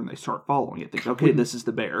the river, and they start following it. They go, okay, this is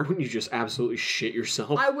the bear. Wouldn't you just absolutely shit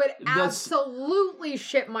yourself? I would That's- absolutely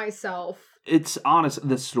shit myself. It's honest.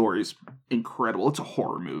 This story's incredible. It's a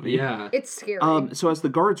horror movie. Yeah. It's scary. So as the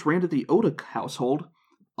guards ran to the Oda household,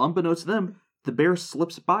 unbeknownst to them, the bear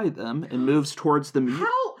slips by them and moves towards the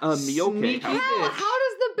Miyoke sneaky house. how bitch.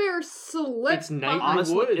 does the bear slip? It's night by-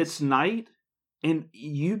 Honestly, woods. it's night, and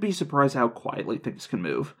you'd be surprised how quietly things can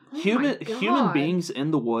move. Oh my human God. beings in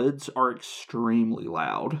the woods are extremely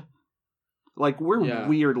loud. Like we're Yeah.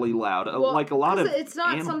 weirdly loud. Well, like a lot of 'cause it's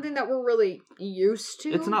not anim- something that we're really used to.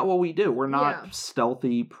 It's not what we do. We're not Yeah.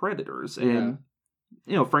 stealthy predators, Yeah.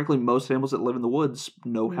 and frankly, most animals that live in the woods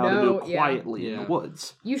know how to No, move yeah. quietly in Yeah. the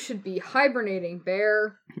woods. You should be hibernating,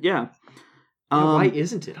 bear. Yeah. Yeah, why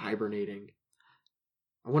isn't it hibernating?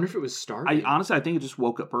 I wonder if it was starving. I think it just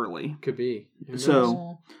woke up early. Could be. Who So- knows?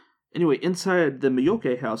 Oh. Anyway, inside the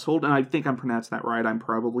Miyoke household, and I think I'm pronouncing that right, I'm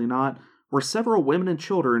probably not, were several women and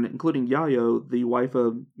children, including Yayo, the wife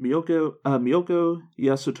of Miyoko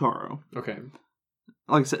Yasutaro. Okay.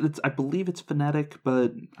 Like I said, I believe it's phonetic,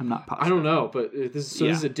 but I'm not positive. I don't know, but this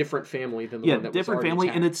Yeah. is a different family than the Yeah, one that different was already family,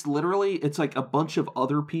 and attacked. it's like a bunch of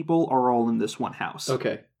other people are all in this one house.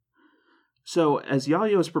 Okay. So as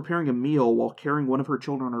Yayo is preparing a meal while carrying one of her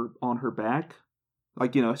children on her back,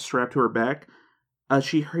 like, strapped to her back,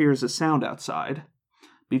 she hears a sound outside.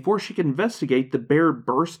 Before she can investigate, the bear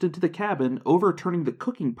burst into the cabin, overturning the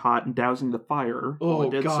cooking pot and dousing the fire. while Oh,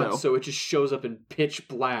 it did God. So it just shows up in pitch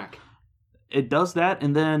black. It does that,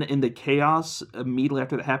 and then in the chaos, immediately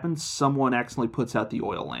after that happens, someone accidentally puts out the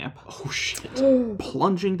oil lamp, Oh, shit.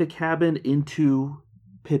 plunging the cabin into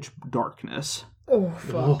pitch darkness. Oh,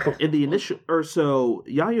 fuck. In the initial,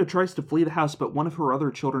 Yayo tries to flee the house, but one of her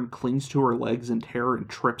other children clings to her legs in terror and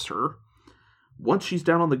trips her. Once she's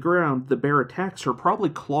down on the ground, the bear attacks her, probably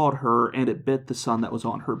clawed her, and it bit the son that was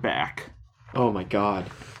on her back. Oh my god.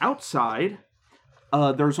 Outside,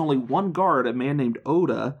 there's only one guard, a man named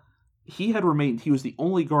Oda. He was the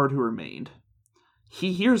only guard who remained.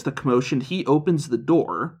 He hears the commotion, he opens the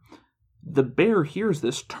door. The bear hears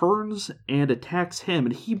this, turns and attacks him,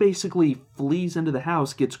 and he basically flees into the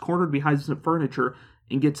house, gets cornered behind some furniture,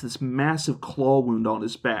 and gets this massive claw wound on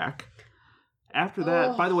his back. After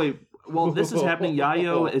that, by the way, while this is happening,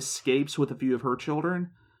 Yayo escapes with a few of her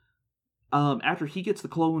children. After he gets the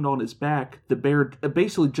claw wound on his back, the bear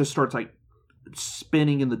basically just starts like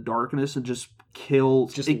spinning in the darkness and just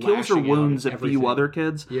kills or wounds a few other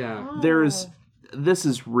kids. Yeah. This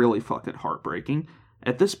is really fucking heartbreaking.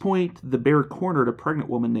 At this point, the bear cornered a pregnant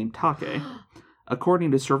woman named Take.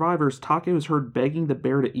 According to survivors, Take was heard begging the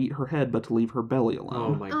bear to eat her head but to leave her belly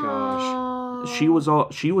alone. Oh my gosh. She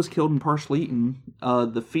was killed and partially eaten.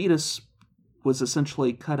 The fetus was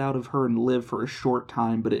essentially cut out of her and lived for a short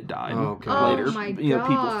time, but it died later. Oh my people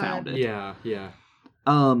God. found it. Yeah.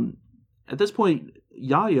 At this point,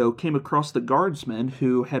 Yayo came across the guardsmen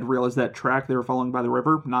who had realized that track they were following by the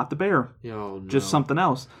river, not the bear, Oh, no. just something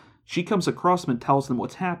else. She comes across them and tells them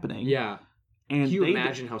what's happening. Yeah. And Can you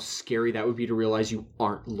imagine how scary that would be to realize you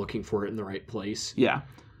aren't looking for it in the right place? Yeah.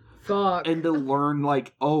 Fuck. And to learn,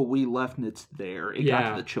 like, oh, we left and it's there. It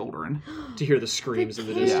got to the children. To hear the screams in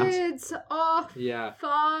the distance. Kids. Oh, Yeah.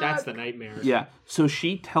 fuck. That's the nightmare. Yeah. So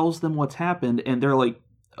she tells them what's happened, and they're like,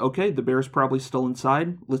 okay, the bear's probably still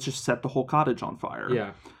inside. Let's just set the whole cottage on fire.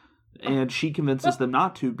 Yeah. And she convinces them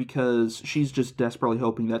not to because she's just desperately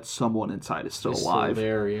hoping that someone inside is still It's alive. Still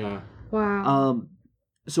there, yeah. Wow.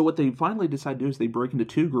 So what they finally decide to do is they break into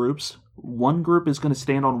two groups. One group is going to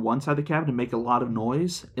stand on one side of the cabin and make a lot of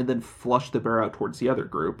noise, and then flush the bear out towards the other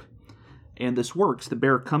group. And this works. The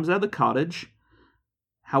bear comes out of the cottage.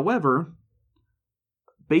 However,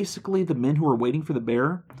 basically the men who are waiting for the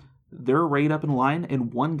bear, they're arrayed up in line,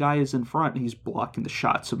 and one guy is in front, and he's blocking the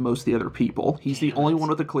shots of most of the other people. He's the only one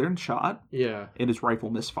with a clear shot, Yeah. and his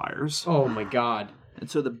rifle misfires. Oh my god. And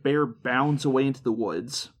so the bear bounds away into the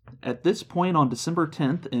woods. At this point, on December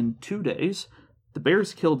 10th, in 2 days, the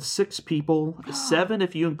bear's killed 6 people, 7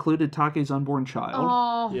 if you included Take's unborn child,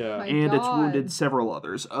 Oh, Yeah. my and God. it's wounded several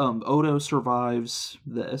others. Odo survives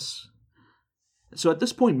this. So at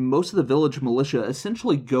this point, most of the village militia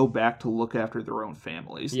essentially go back to look after their own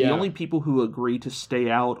families. Yeah. The only people who agree to stay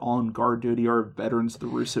out on guard duty are veterans of the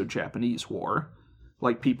Russo-Japanese War.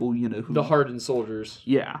 Like people, who... The hardened soldiers.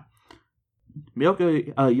 Yeah.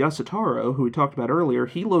 Miyoko Yasutaro, who we talked about earlier,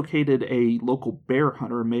 he located a local bear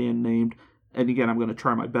hunter, a man named, and again, I'm going to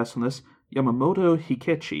try my best on this, Yamamoto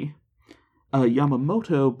Hikechi.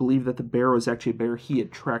 Yamamoto believed that the bear was actually a bear he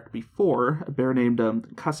had tracked before, a bear named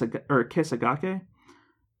Kesagake.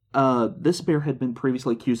 This bear had been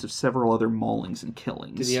previously accused of several other maulings and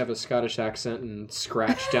killings. Did he have a Scottish accent and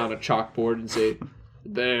scratch down a chalkboard and say,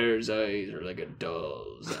 "Bear's eyes are like a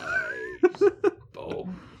doll's eyes. Oh,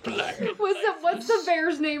 black. What's the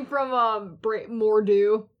bear's name from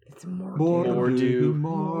Mordu? It's Mordu.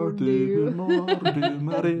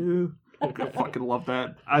 Mordu. I fucking love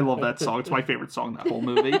that. I love that song. It's my favorite song in that whole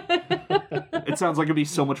movie. It sounds like it'd be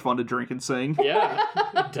so much fun to drink and sing. Yeah,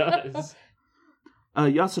 it does.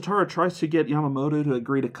 Yasutaro tries to get Yamamoto to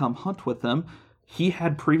agree to come hunt with them. He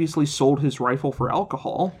had previously sold his rifle for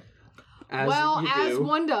alcohol. As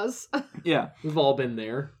one does. Yeah. We've all been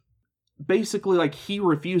there. Basically, he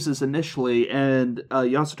refuses initially, and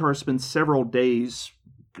Yasutaro spends several days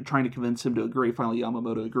trying to convince him to agree. Finally,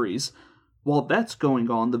 Yamamoto agrees. While that's going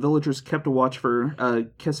on, the villagers kept a watch for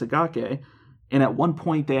Kesagake, and at one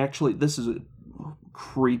point this is a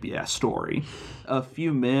creepy-ass story. A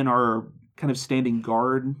few men are kind of standing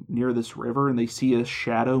guard near this river, and they see a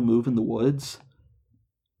shadow move in the woods.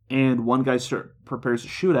 And one guy prepares to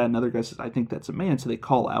shoot at it, another guy says, "I think that's a man," so they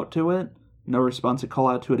call out to it. No response, they call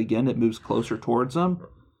out to it again, it moves closer towards them.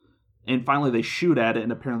 And finally they shoot at it,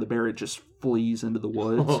 and apparently the bear just flees into the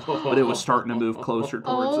woods. But it was starting to move closer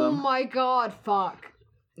towards them. Oh my god, fuck.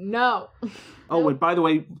 No. Oh, and by the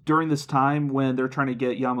way, during this time when they're trying to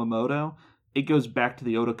get Yamamoto, it goes back to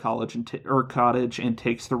the Oda cottage and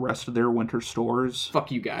takes the rest of their winter stores.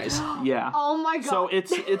 Fuck you guys. Yeah. Oh my god. So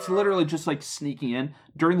it's literally just sneaking in.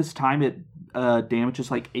 During this time, it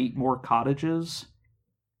damages 8 more cottages.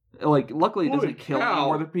 Luckily it doesn't kill any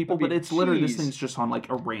more other people, but it's literally, this thing's just on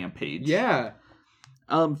a rampage. Yeah.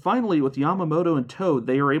 Finally, with Yamamoto in tow,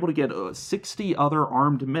 they are able to get 60 other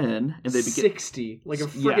armed men, and they begin 60, like a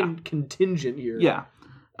freaking contingent here. Yeah.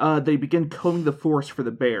 They begin combing the forest for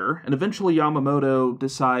the bear, and eventually Yamamoto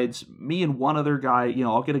decides, me and one other guy,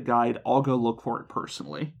 I'll get a guide, I'll go look for it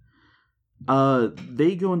personally.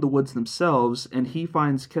 They go in the woods themselves, and he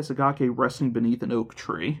finds Kesagake resting beneath an oak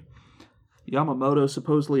tree. Yamamoto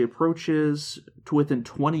supposedly approaches to within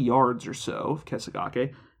 20 yards or so of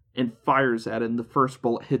Kesagake and fires at it, and the first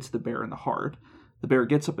bullet hits the bear in the heart. The bear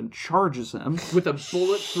gets up and charges him. With a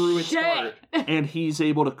bullet through its heart. And he's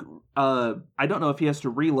able to, I don't know if he has to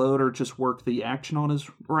reload or just work the action on his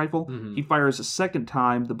rifle. Mm-hmm. He fires a second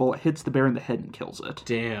time, the bullet hits the bear in the head and kills it.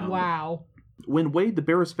 Damn. Wow. When weighed, the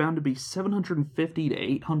bear was found to be 750 to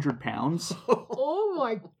 800 pounds Oh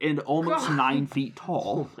my. and almost God. 9 feet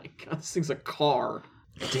tall. Oh my god, this thing's a car.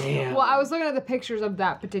 Damn. Well, I was looking at the pictures of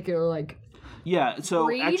that particular, like, Yeah, so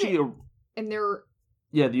Breed? actually, and they're,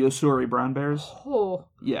 yeah, the Osuri brown bears. oh,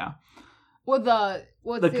 Yeah, what's the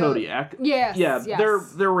other- Kodiak. Yes. Yeah,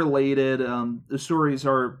 yes. they're related. The Osuris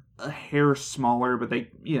are a hair smaller, but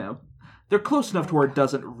they're close enough to where it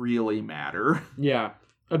doesn't really matter. Yeah.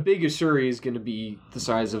 A big Usuri is going to be the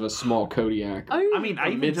size of a small Kodiak. I mean, a I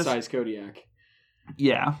even just mid-sized Kodiak.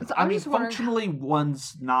 yeah. So I I'm mean, just wondering- functionally,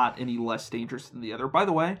 one's not any less dangerous than the other. By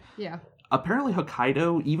the way, Yeah. apparently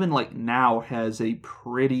Hokkaido, even like now, has a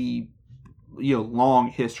pretty long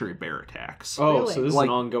history of bear attacks. Oh, Really? so this Like- is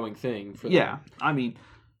an ongoing thing for them. yeah. I mean,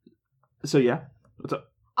 so yeah. What's up?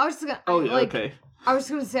 I was just gonna. Oh, I, yeah, like, okay. I was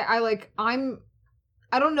gonna say,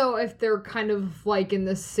 I don't know if they're kind of like in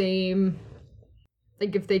the same,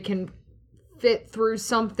 like if they can fit through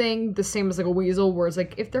something the same as like a weasel, whereas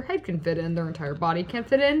like if their head can fit in, their entire body can't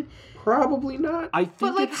fit in. Probably not. I think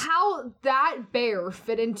But like it's, how that bear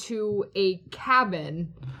fit into a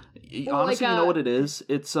cabin. honestly, like you know a- what it is?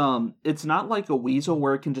 It's not like a weasel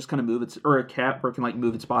where it can just kind of move its, or a cat where it can like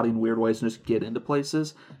move its body in weird ways and just get into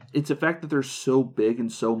places. It's the fact that they're so big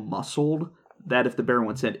and so muscled that if the bear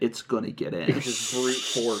wants in, it's gonna get in. It's just brute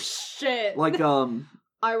force. Shit. Like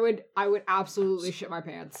I would absolutely shit my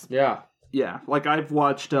pants. Yeah. yeah, like I've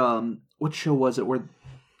watched what show was it where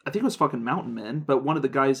I think it was fucking Mountain Men, but one of the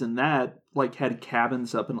guys in that like had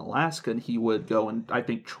cabins up in Alaska and he would go and I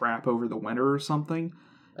think trap over the winter or something.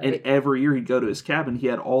 And every year he'd go to his cabin, he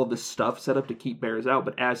had all of this stuff set up to keep bears out,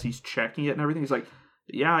 but as he's checking it and everything, he's like,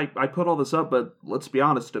 yeah, I put all this up, but let's be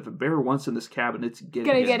honest, if a bear wants in this cabin, it's Gonna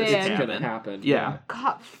getting get this in. It's cabin. going to happen. Yeah.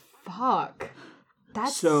 God, fuck.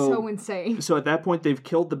 That's So- so insane. So at that point, they've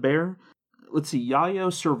killed the bear. Let's see,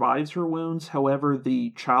 Yayo survives her wounds. However, the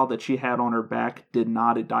child that she had on her back did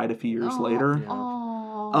not. It died a few years later.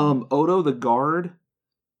 Oh. Odo the guard,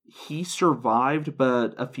 he survived,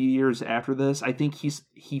 but a few years after this, I think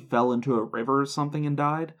he fell into a river or something and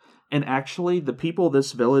died. And actually, the people of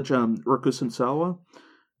this village, Rokusensawa,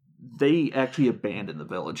 they actually abandon the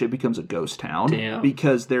village. It becomes a ghost town. Damn.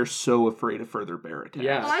 Because they're so afraid of further bear attacks.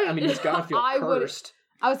 Yeah. I mean, he's got to feel I would- cursed.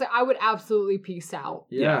 I was like, I would absolutely peace out.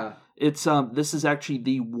 Yeah. It's this is actually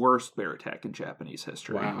the worst bear attack in Japanese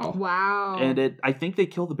history. Wow. Wow. And I think they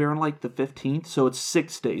killed the bear on like the 15th, so it's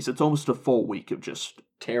 6 days. It's almost a full week of just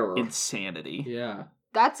Terror. insanity. Yeah.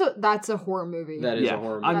 that's a horror movie. That is a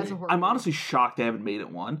horror movie. That's a horror I'm movie. honestly shocked they haven't made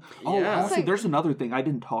it one. Oh, Yeah. honestly, Like- there's another thing. I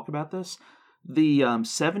didn't talk about this. The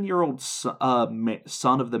 7-year-old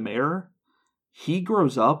son of the mayor, he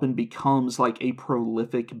grows up and becomes like a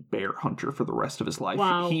prolific bear hunter for the rest of his life.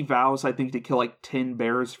 Wow. He vows, I think, to kill like 10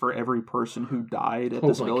 bears for every person who died at Oh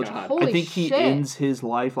this my village. God. Holy I think he shit. ends his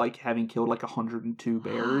life like having killed like 102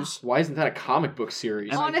 bears. Why isn't that a comic book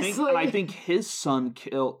series? And Honestly. I think his son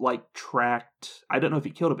tracked. I don't know if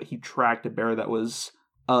he killed it, but he tracked a bear that was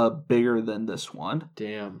bigger than this one.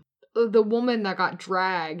 Damn. The woman that got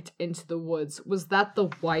dragged into the woods, was that the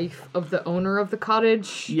wife of the owner of the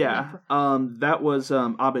cottage? Yeah, that was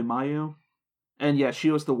Abe Mayu, and yeah,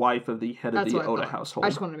 she was the wife of the head That's of what the I Oda thought. household. I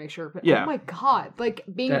just wanted to make sure. But Yeah. oh my god, like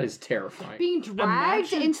That is terrifying. being dragged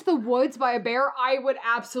Imagine- into the woods by a bear, I would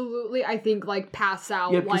absolutely, I think, like pass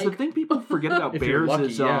out. Yeah, because like the thing people forget about If you're bears lucky,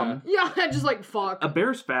 is yeah. yeah, just like fuck. a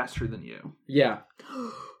bear's faster than you. Yeah.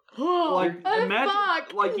 Like imagine,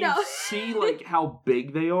 fuck, like no. you see like how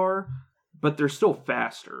big they are, but they're still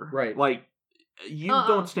faster. Right. Like you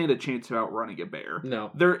don't stand a chance of outrunning a bear.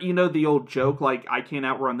 No. They're the old joke like I can't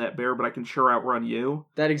outrun that bear, but I can sure outrun you.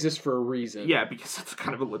 That exists for a reason. Yeah, because that's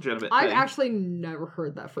kind of a legitimate I've thing. actually never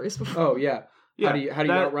heard that phrase before. Oh, yeah. Yeah, How do you that-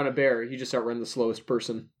 outrun a bear? You just outrun the slowest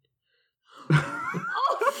person.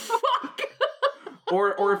 Oh fuck!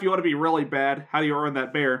 Or if you want to be really bad, how do you outrun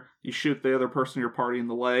that bear? You shoot the other person in your party in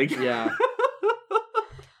the leg. Yeah.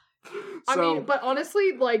 I mean, but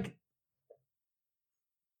honestly, like,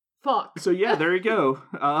 fuck. So yeah, there you go.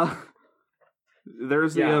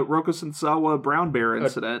 There's the Rokusensawa brown bear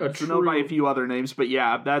incident. It's known by a few other names, but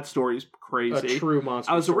yeah, that story's crazy. A true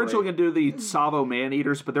monster I was originally story. going to do the Savo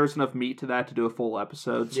man-eaters, but there's enough meat to that to do a full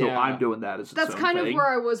episode, so I'm doing that as its That's own kind thing. of where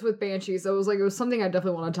I was with Banshees. I was like, it was something I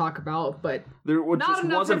definitely want to talk about, but there not just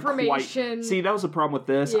enough wasn't information. Quite... See, that was the problem with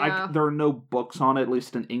this. Yeah. There are no books on it, at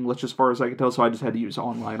least in English as far as I can tell, so I just had to use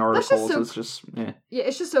online articles. It's just, Yeah,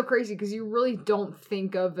 it's just so crazy, because you really don't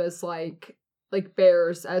think of as, like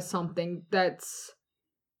bears as something that's...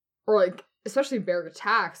 Or, like, especially bear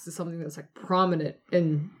attacks is something that's, like, prominent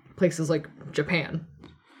in places like Japan.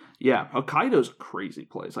 Yeah, Hokkaido's a crazy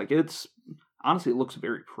place. Like, it's... Honestly, it looks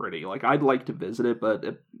very pretty. Like, I'd like to visit it, but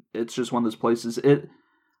it's just one of those places.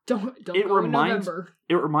 Don't go in November.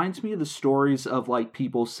 It reminds me of the stories of, like,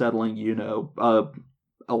 people settling,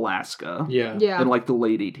 Alaska. Yeah. In, like, the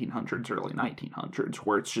late 1800s, early 1900s,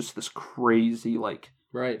 where it's just this crazy, like,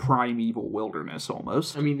 primeval wilderness,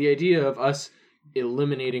 almost. I mean, the idea of us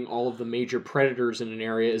eliminating all of the major predators in an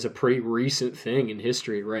area is a pretty recent thing in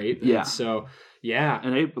history, right? Yeah. And so, yeah.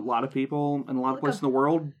 And a lot of people in a lot of places in the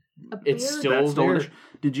world, it's still there.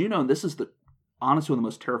 Did you know, this is honestly one of the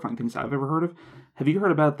most terrifying things I've ever heard of. Have you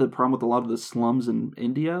heard about the problem with a lot of the slums in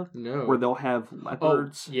India? No. Where they'll have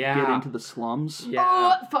leopards get into the slums? Yeah.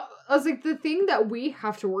 I was like, the thing that we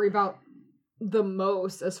have to worry about the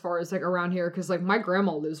most as far as, like, around here, because, like, my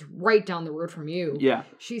grandma lives right down the road from you. Yeah.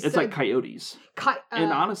 It's like coyotes.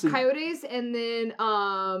 And honestly... Coyotes and then,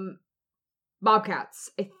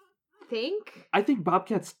 bobcats, I think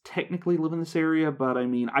bobcats technically live in this area, but I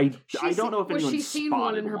mean, I don't know if anyone's she's seen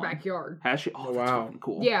one in her backyard. Has she? Oh, that's fucking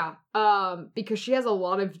cool. Yeah, because she has a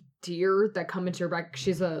lot of deer that come into her back.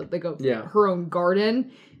 She's her own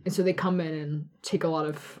garden, and so they come in and take a lot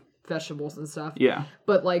of vegetables and stuff. Yeah,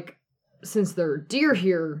 but like, since there are deer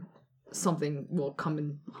here, something will come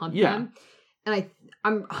and hunt them. And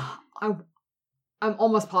I'm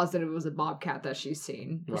almost positive it was a bobcat that she's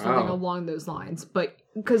seen or something along those lines. But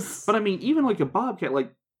I mean, even like a bobcat,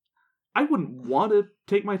 like, I wouldn't want to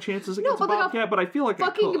take my chances against a bobcat, but I feel like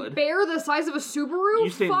I could. Fucking bear the size of a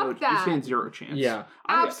Subaru? Fuck that. You stand zero chance. Yeah.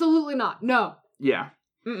 Absolutely not. No. Yeah.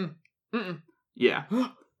 Yeah.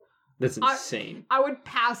 That's insane. I would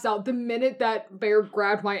pass out the minute that bear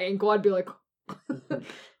grabbed my ankle. I'd be like,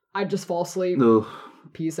 I'd just fall asleep. Ugh.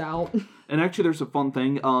 Peace out. And actually, there's a fun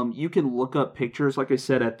thing. You can look up pictures, like I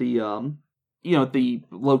said, at the the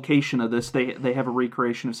location of this. They have a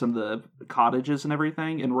recreation of some of the cottages and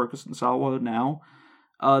everything in Rokusensawa now.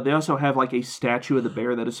 They also have like a statue of the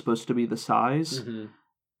bear that is supposed to be the size. Mm-hmm.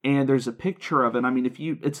 And there's a picture of it. I mean,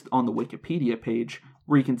 it's on the Wikipedia page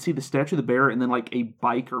where you can see the statue of the bear and then like a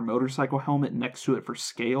bike or motorcycle helmet next to it for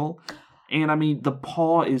scale. And I mean, the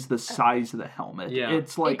paw is the size of the helmet. Yeah.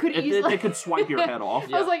 It's like, it could swipe your head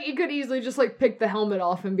off. I was like, it could easily just like pick the helmet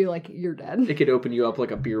off and be like, you're dead. It could open you up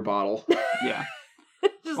like a beer bottle. Yeah.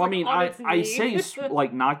 Well, I mean, I say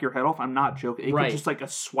like knock your head off. I'm not joking. It could just like a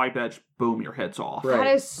swipe edge, boom, your head's off. Right.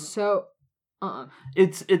 That is so,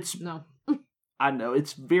 It's no. I know.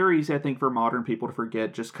 It's very easy, I think, for modern people to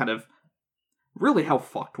forget just kind of really how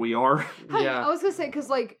fucked we are. Yeah. I was going to say, because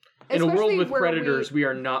like, in a world with predators, we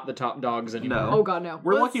are not the top dogs anymore. No. Oh, God, no.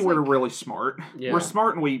 We're lucky we're really smart. Yeah. We're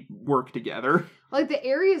smart and we work together. Like, the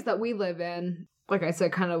areas that we live in, like I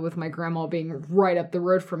said, kind of with my grandma being right up the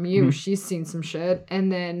road from you, she's seen some shit.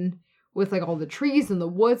 And then with, like, all the trees and the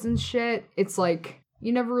woods and shit, it's like,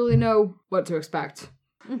 you never really know what to expect.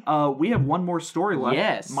 We have one more story left.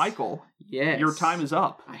 Yes. Michael. Yes. Your time is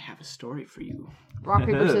up. I have a story for you. Rock,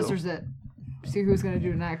 paper, scissors it. See who's going to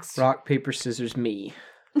do next. Rock, paper, scissors, me.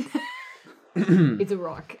 It's a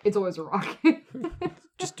rock. It's always a rock.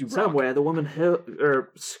 Just do rock. Somewhere the woman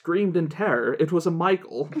screamed in terror. It was a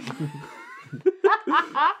Michael.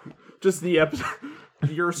 Just the episode.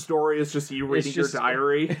 Your story is just you reading your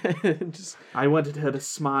diary. I wanted her to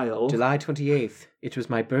smile. July 28th. It was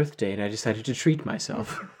my birthday and I decided to treat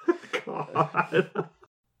myself. God.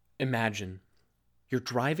 Imagine you're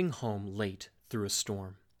driving home late through a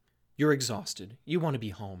storm. You're exhausted. You want to be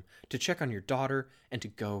home, to check on your daughter, and to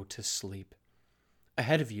go to sleep.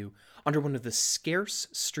 Ahead of you, under one of the scarce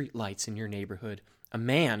street lights in your neighborhood, a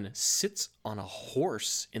man sits on a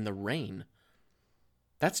horse in the rain.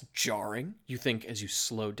 That's jarring, you think as you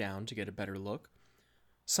slow down to get a better look.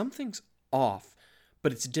 Something's off,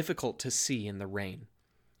 but it's difficult to see in the rain.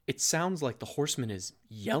 It sounds like the horseman is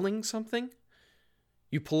yelling something.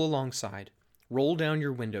 You pull alongside, roll down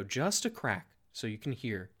your window just a crack so you can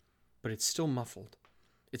hear, but it's still muffled.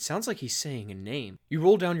 It sounds like he's saying a name. You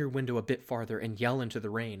roll down your window a bit farther and yell into the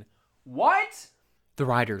rain, "What?" The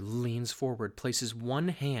rider leans forward, places one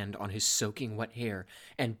hand on his soaking wet hair,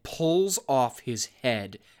 and pulls off his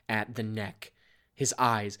head at the neck. His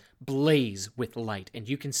eyes blaze with light, and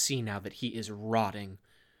you can see now that he is rotting.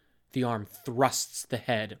 The arm thrusts the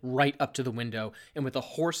head right up to the window, and with a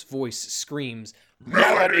hoarse voice screams,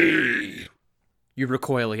 "Melody!" You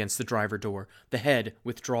recoil against the driver door. The head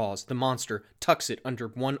withdraws. The monster tucks it under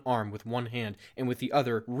one arm with one hand, and with the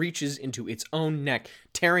other reaches into its own neck,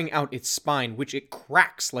 tearing out its spine, which it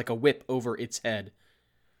cracks like a whip over its head.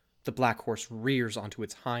 The black horse rears onto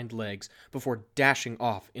its hind legs before dashing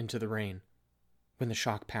off into the rain. When the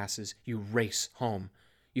shock passes, you race home.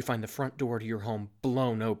 You find the front door to your home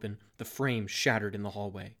blown open, the frame shattered in the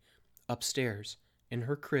hallway. Upstairs, in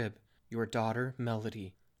her crib, your daughter,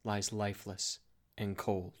 Melody, lies lifeless and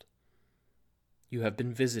cold. You have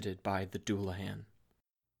been visited by the Doulahan.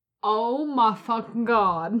 Oh my fucking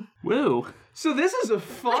god. Woo. So this is a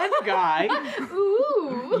fun guy.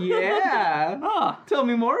 Ooh. Yeah. Tell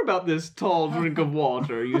me more about this tall drink of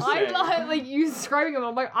water, you say. I like you describing him.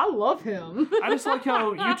 I'm like, I love him. I just like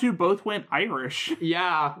how you two both went Irish.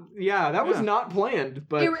 Yeah, that was not planned,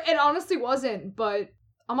 but... It honestly wasn't, but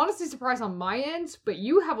I'm honestly surprised on my end, but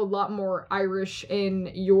you have a lot more Irish in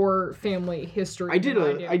your family history. I did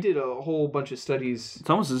than a whole bunch of studies. It's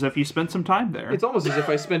almost as if you spent some time there. It's almost as if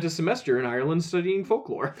I spent a semester in Ireland studying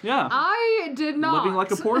folklore. Yeah. I did not. Living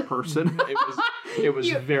like a poor person. It was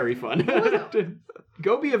very fun.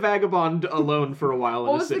 Go be a vagabond alone for a while in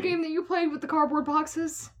What a was the city. game that you played with the cardboard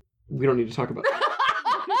boxes? We don't need to talk about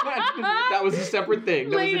that. That was a separate thing.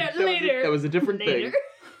 That was a different thing.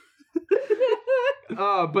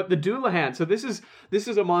 But the Doulahan. So this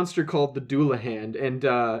is a monster called the Doulahan,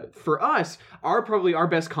 and for us, our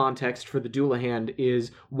best context for the Doulahan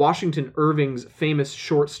is Washington Irving's famous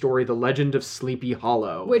short story, The Legend of Sleepy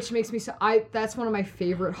Hollow. Which makes me that's one of my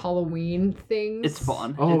favorite Halloween things. It's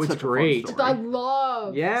fun. Oh, it's such a fun great. story. I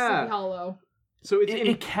love Yeah. Sleepy Hollow. So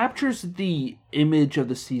It captures the image of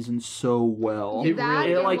the season so well. It That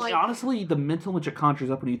really- and, Like, honestly, the mental image it conjures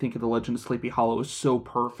up when you think of The Legend of Sleepy Hollow is so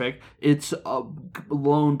perfect. It's a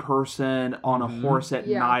lone person on a horse at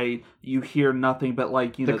Yeah. night. You hear nothing but,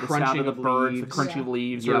 like, The the sound crunching of the of birds, leaves. the crunchy Yeah.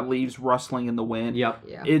 leaves, Yep. or leaves rustling in the wind. Yep.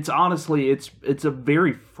 Yeah. It's honestly, it's a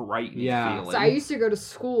very frightening feeling. So I used to go to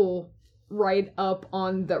school right up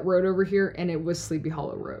on that road over here, and it was Sleepy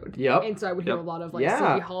Hollow Road. Yep. And so I would hear Yep. a lot of like Yeah.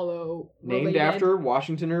 Sleepy Hollow Named related. after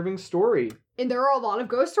Washington Irving's story. And there are a lot of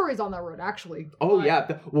ghost stories on that road, actually. Oh, But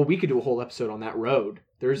yeah. Well, we could do a whole episode on that road.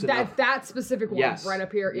 There's enough. that specific one Yes. right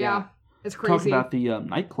up here. Yeah. Yeah. It's Talk crazy. about the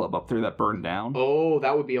nightclub up there that burned down. Oh,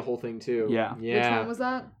 that would be a whole thing, too. Yeah. Which Yeah. one was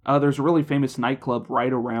that? There's a really famous nightclub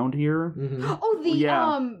right around here. Mhm. Oh, the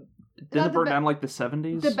Yeah. Didn't not it the burn Be- down like the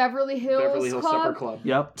 70s? the Beverly Hills Beverly Hills Club. Supper Club.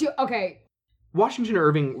 Yep. Okay. Washington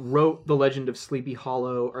Irving wrote The Legend of Sleepy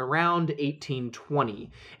Hollow around 1820,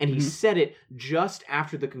 and he set it just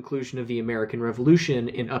after the conclusion of the American Revolution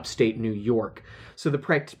in upstate New York. So the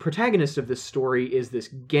protagonist of this story is this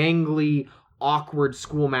gangly, awkward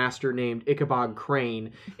schoolmaster named Ichabod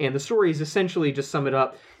Crane, and the story is essentially, just sum it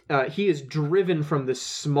up, he is driven from this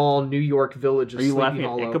small New York village of Are you Sleepy laughing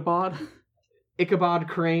Hollow. at Ichabod? Ichabod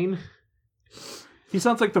Crane? He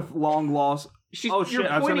sounds like the long lost. You're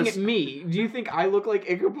pointing at me. Do you think I look like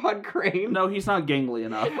Ichabod Crane? No, he's not gangly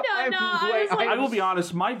enough. I will be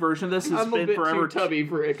honest. My version of this has I'm a been bit forever too tubby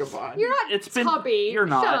for Ichabod. You're not It's been tubby. You're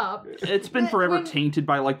not. Shut up. It's been forever When- tainted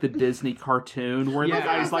by like the Disney cartoon where Yeah. the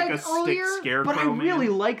guy's like a Like, earlier- stick scarecrow. But I really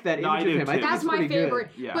man. like that No, I image do of him. I too. think That's it's my pretty favorite.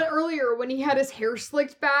 Good. Yeah. But earlier, when he had his hair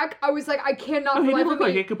slicked back, I was like, I cannot No, he for didn't life look of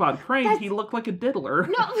like me. Ichabod Crane. He looked like a diddler.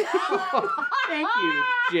 No. Thank you,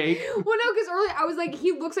 Jake. Well, no, because earlier I was like,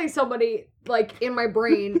 he looks like somebody like in my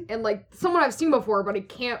brain, and like someone I've seen before, but I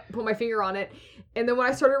can't put my finger on it. And then when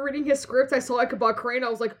I started reading his script, I saw Ichabod Crane. I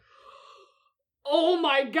was like, oh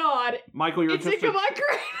my god, Michael, you're it's just Ichabod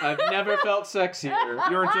Crane. I've never felt sexier.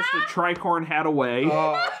 you're just a tricorn hat away.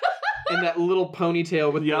 Oh, and that little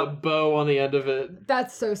ponytail with the Yep. bow on the end of it.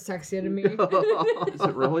 That's so sexy to me. Is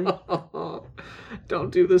it really?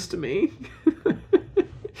 Don't do this to me.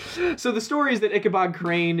 So the story is that Ichabod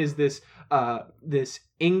Crane is this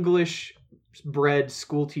English bred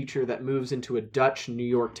school teacher that moves into a Dutch New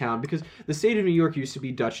York town, because the state of New York used to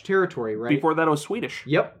be Dutch territory, right? Before that, it was Swedish.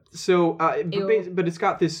 Yep. So, Ew. but it's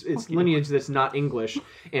got this lineage that's not English,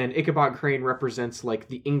 and Ichabod Crane represents like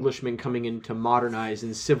the Englishmen coming in to modernize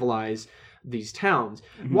and civilize these towns.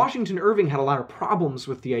 Washington Irving had a lot of problems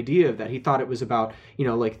with the idea of that. He thought it was about,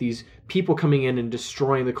 like these people coming in and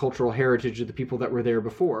destroying the cultural heritage of the people that were there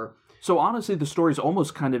before. So honestly, the story is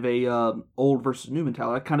almost kind of a old versus new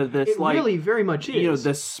mentality. Kind of this It really very much is.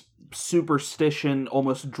 this superstition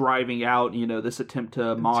almost driving out, this attempt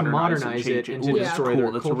to modernize modernize and it change and to Ooh, that's destroy cool.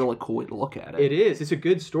 their That's a culture. really cool way to look at it. It is. It's a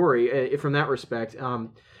good story from that respect.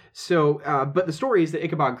 But the story is that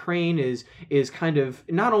Ichabod Crane is kind of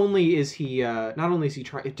not only is he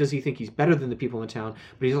does he think he's better than the people in town,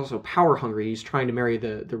 but he's also power hungry. He's trying to marry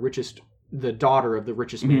the daughter of the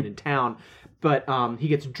richest man in town. But he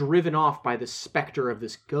gets driven off by the specter of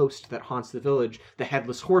this ghost that haunts the village, the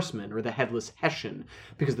Headless Horseman, or the Headless Hessian.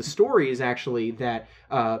 Because the story is actually that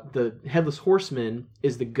the Headless Horseman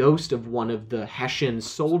is the ghost of one of the Hessian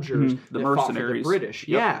soldiers The that fought for the mercenaries. British.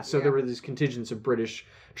 Yep. Yeah, so there were these contingents of British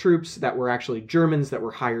troops that were actually Germans that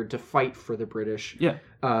were hired to fight for the British Yeah.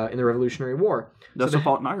 in the Revolutionary War. They also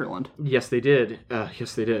fought in Ireland. Yes, they did.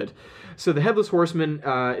 Yes, they did. So the Headless Horseman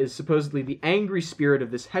is supposedly the angry spirit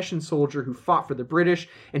of this Hessian soldier who fought for the British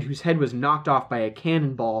and whose head was knocked off by a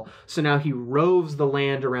cannonball. So now he roves the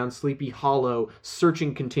land around Sleepy Hollow,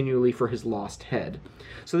 searching continually for his lost head.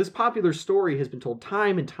 So this popular story has been told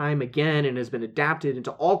time and time again and has been adapted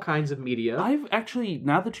into all kinds of media. I've actually,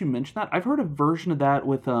 now that you mention that, I've heard a version of that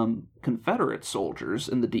with Confederate soldiers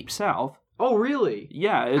in the Deep South. Oh, really?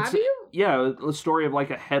 Yeah, it's Have you? yeah, the story of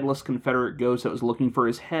like a headless Confederate ghost that was looking for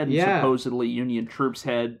his head, and Yeah. supposedly Union troops'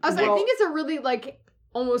 head. I think it's a really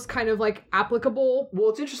almost kind of applicable. Well,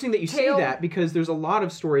 it's interesting that you Tale. say that because there's a lot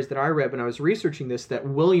of stories that I read when I was researching this that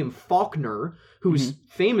William Faulkner, who's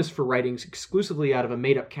famous for writing exclusively out of a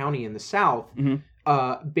made-up county in the South,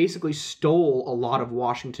 basically stole a lot of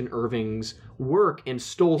Washington Irving's work and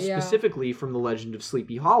stole specifically from the legend of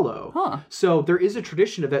Sleepy Hollow. Huh. So there is a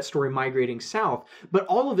tradition of that story migrating south, but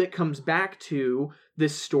all of it comes back to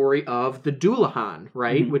this story of the Dullahan,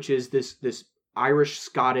 right? Which is this Irish,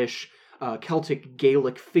 Scottish, Celtic,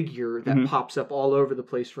 Gaelic figure that pops up all over the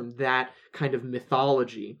place from that kind of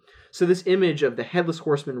mythology. So this image of the Headless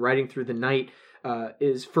Horseman riding through the night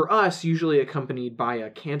is, for us, usually accompanied by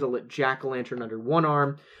a candlelit jack-o'-lantern under one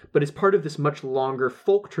arm, but it's part of this much longer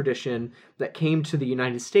folk tradition that came to the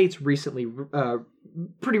United States recently,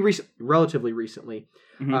 relatively recently.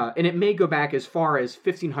 And it may go back as far as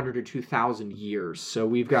 1,500 to 2,000 years. So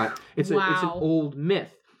we've got, it's an old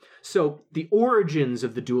myth. So the origins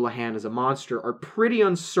of the Dullahan as a monster are pretty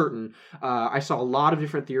uncertain. I saw a lot of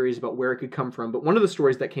different theories about where it could come from, but one of the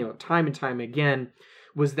stories that came up time and time again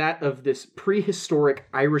was that of this prehistoric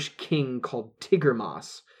Irish king called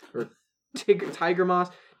Tiggermas. Or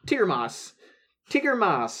Tigermas? Tiggermas.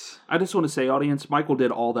 I just want to say, audience, Michael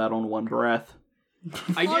did all that on one breath.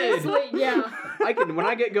 I did. Honestly, yeah. I can, when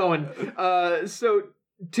I get going. So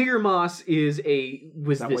Tiggermas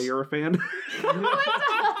was Is that why you're a fan?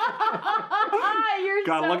 You're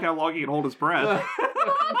God, so look how long he can hold his breath.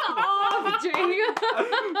 off, Jake.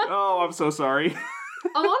 Oh, I'm so sorry.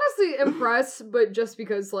 I'm honestly impressed, but just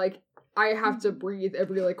because I have to breathe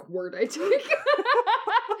every word I take.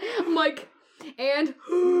 I'm and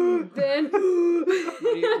then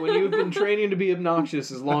when you've been training to be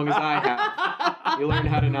obnoxious as long as I have, you learn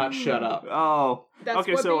how to not shut up. Oh. that's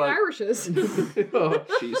okay, what so being Irish is. Oh,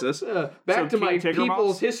 Jesus. back So to my King Tiggermas?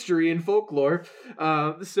 people's history and folklore.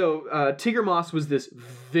 Tiggermas was this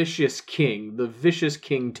vicious king, the vicious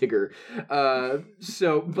King Tigger. I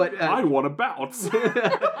want to bounce.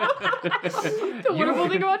 The wonderful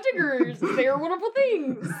thing about Tiggers, they are wonderful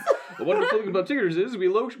things. The wonderful thing about Tiggers is we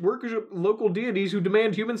worship local deities who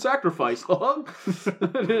demand human sacrifice.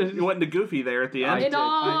 You went into Goofy there at the end. And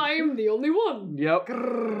I'm the only one. Yep.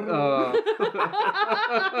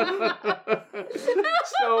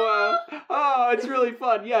 It's really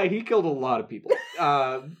fun. Yeah, he killed a lot of people.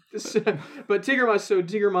 But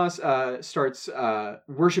Tiggermas starts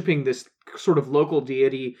worshiping this sort of local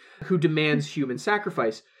deity who demands human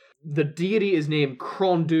sacrifice. The deity is named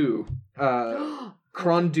Crondu.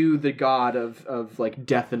 Crondu, the god of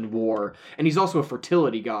death and war, and he's also a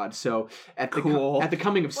fertility god. So at the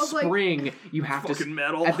coming of spring, you have to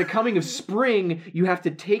metal. At the coming of spring, you have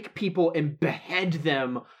to take people and behead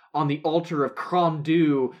them on the altar of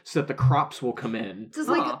Crondu so that the crops will come in,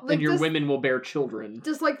 and your women will bear children.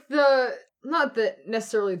 Does not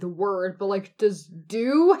necessarily the word, but does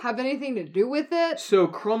do have anything to do with it? So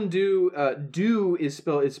Crondu, do is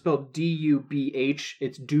spelled D-U-B-H.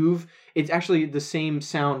 It's Duv. It's actually the same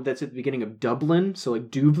sound that's at the beginning of Dublin. So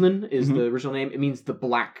Dublin is the original name. It means the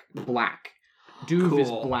black. Duv is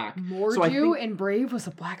black. Mordu and Brave was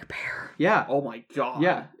a black bear. Yeah. Oh my god.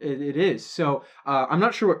 Yeah, it is. So I'm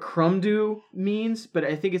not sure what Crumdu means, but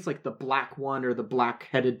I think it's the black one or the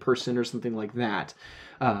black-headed person or something like that.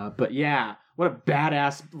 But yeah, what a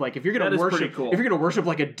badass! If you're gonna worship, cool. if you're gonna worship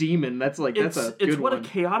like a demon, that's a good It's what one. a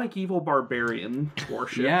chaotic evil barbarian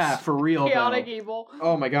worships. Yeah, for real. Chaotic though. evil.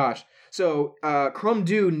 Oh my gosh. So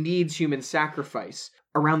Crumdu needs human sacrifice.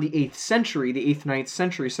 around the 8th century, the 8th, 9th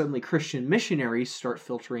century, suddenly Christian missionaries start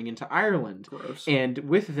filtering into Ireland. Gross. And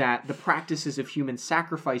with that, the practices of human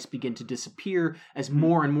sacrifice begin to disappear as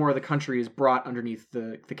more and more of the country is brought underneath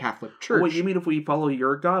the Catholic Church. Wait, you mean if we follow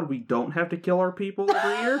your God, we don't have to kill our people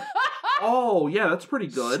every year? Oh, yeah, that's pretty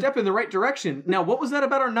good. Step in the right direction. Now, what was that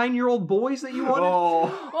about our 9-year-old boys that you wanted?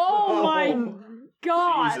 Oh my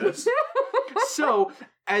god. Jesus. So,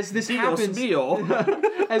 as this Dios happens,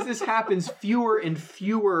 mío. as this happens, fewer and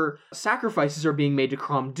fewer sacrifices are being made to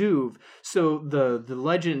Crom Duv. So the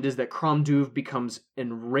legend is that Crom Duv becomes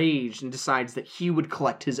enraged and decides that he would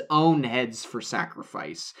collect his own heads for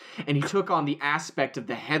sacrifice. And he took on the aspect of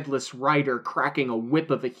the headless rider cracking a whip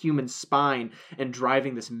of a human spine and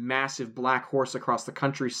driving this massive black horse across the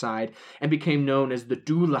countryside, and became known as the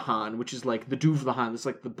Dullahan, which is like the Duvlahan, it's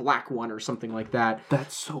like the black one or something like that.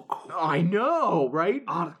 That's so cool. I know, right?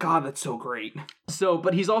 Oh, God, that's so great. So,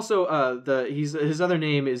 but he's also his other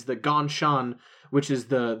name is the Gonshan, which is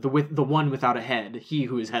the one without a head, he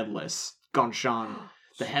who is headless. Gonshan,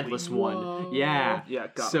 the headless one. Yeah. Yeah,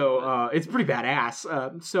 got So it's pretty badass.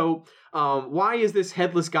 Why is this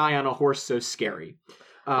headless guy on a horse so scary?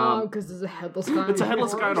 Because there's a headless guy. It's a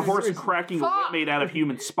headless guy on a horse It's- cracking a whip made out of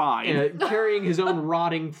human spine. Carrying his own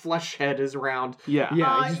rotting flesh head is around. Yeah.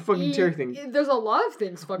 Yeah, he's fucking tearing things. There's a lot of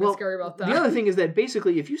things fucking Well, scary about that. The other thing is that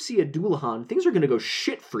basically, if you see a Dullahan, things are going to go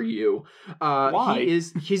shit for you. Why?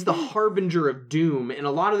 He's the harbinger of doom in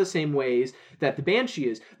a lot of the same ways that the Banshee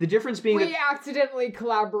is. The difference being we that accidentally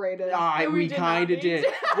collaborated. and we did not kind of mean did.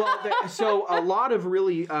 to. Well, so a lot of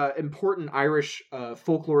really important Irish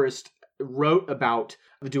folklorists wrote about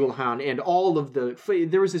the Dullahan and all of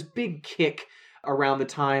there was this big kick around the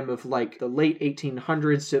time of like the late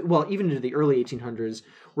 1800s to, well, even into the early 1800s,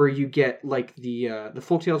 where you get like the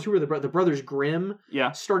folktales. Who were the Brothers Grimm?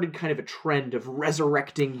 Yeah. Started kind of a trend of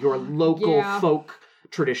resurrecting your local Yeah. folk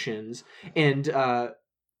traditions, and a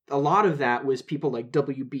lot of that was people like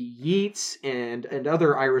W.B. Yeats and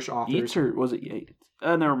other Irish authors. Yeats or was it Yates?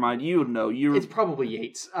 Never mind. You know. It's probably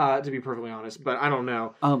Yeats, to be perfectly honest, but I don't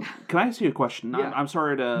know. Can I ask you a question? Yeah. I'm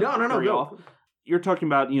sorry to No, throw you go. off. You're talking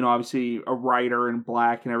about, obviously a writer in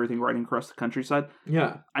black and everything riding across the countryside.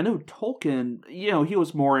 Yeah. I know Tolkien, he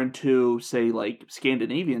was more into, say, like,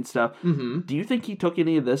 Scandinavian stuff. Mm-hmm. Do you think he took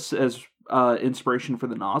any of this as inspiration for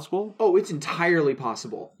the Nazgul? Oh, it's entirely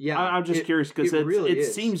possible. Yeah. I'm just curious because it really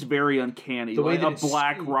is. seems very uncanny. The way like that a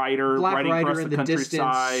black rider riding across in the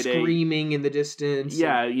countryside, distance, screaming in the distance.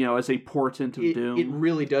 yeah, as a portent of doom. It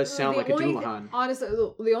really does sound like a Dullahan. Honestly,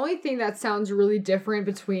 the only thing that sounds really different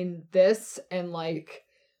between this and like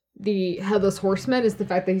the Headless Horseman is the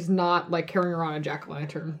fact that he's not like carrying around a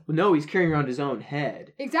jack-o'-lantern. No, he's carrying around his own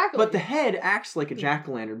head. Exactly. But the head acts like a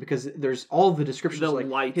jack-o'-lantern because there's all the descriptions. The like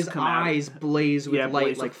lights his come out. eyes blaze with light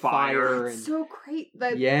blaze like with fire. and so great.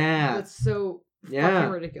 That, yeah. That's so Yeah.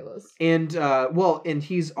 fucking ridiculous. And and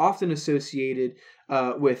he's often associated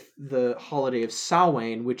with the holiday of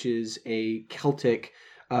Samhain, which is a Celtic,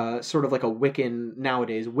 sort of like a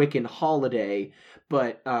Wiccan holiday.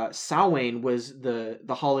 But Samhain was the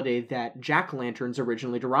holiday that jack-o'-lanterns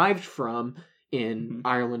originally derived from in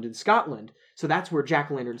Ireland and Scotland. So that's where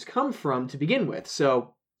jack-o'-lanterns come from to begin with.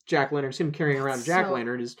 So jack-o'-lanterns, him carrying around a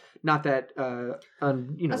jack-o'-lantern is not that That's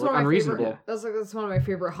one of my unreasonable. favorite- That's one of my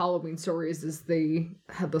favorite Halloween stories is the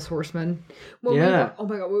Headless Horseman. Yeah. Oh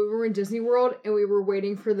my god, when we were in Disney World and we were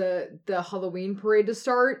waiting for the Halloween parade to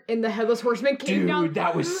start and the Headless Horseman came Dude, down.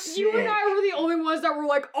 that was You and sick. I were the only ones that were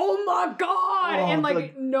like, oh my god! Oh, and like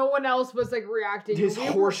like- no one else was like reacting. His We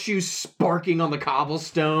were- horseshoes sparking on the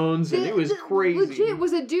cobblestones, and it was crazy. Legit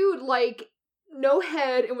was a dude like no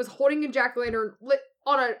head and was holding a jack-o'-lantern lit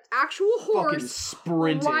on an actual fucking horse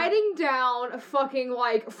sprinting. riding down fucking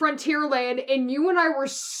like Frontierland, and you and I were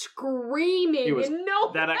screaming. It was- and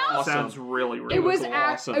no That one actually else. sounds really, really It was cool.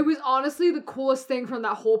 awesome. it was honestly the coolest thing from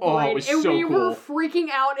that whole Oh, it parade, was and so we were cool. freaking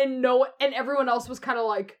out, and everyone else was kind of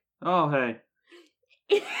like. Oh, hey.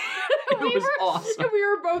 It was awesome. And we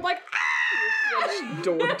were both like,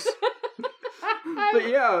 Dorks. But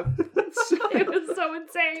yeah, it was so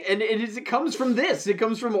insane. and it comes from this. It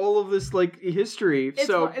comes from all of this like history.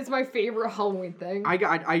 It's my favorite Halloween thing. I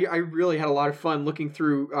really had a lot of fun looking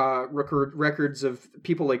through records of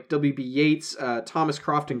people like W.B. Yeats, Thomas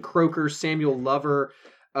Crofton Croker, Samuel Lover,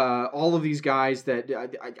 all of these guys that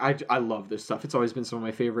I love this stuff. It's always been some of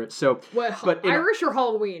my favorites. So, What, but Irish or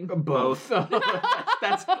Halloween? both.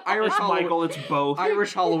 that's Irish It's Halloween. Michael, it's both.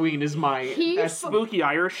 Irish Halloween is my. He That's spooky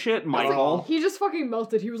Irish shit, Michael. He just fucking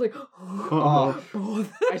melted. He was like, Oh,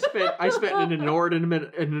 I spent an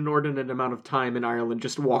inordinate amount of time in Ireland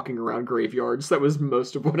just walking around graveyards. That was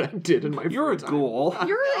most of what I did in my. You're a free time. ghoul.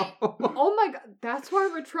 "You're like, oh my god, that's why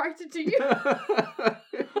I'm attracted to you."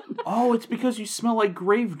 Oh, it's because you smell like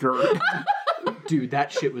grave dirt. Dude,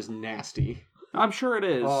 that shit was nasty. I'm sure it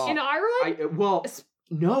is. Oh. In Ireland,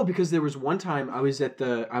 No, because there was one time I was at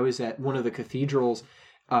one of the cathedrals.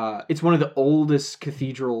 It's one of the oldest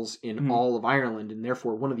cathedrals in all of Ireland, and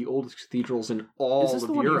therefore one of the oldest cathedrals in all Is this of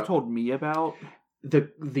the one you Europe. told me about?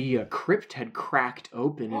 The crypt had cracked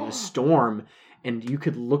open in a storm, and you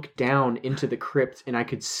could look down into the crypt, and I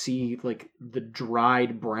could see like the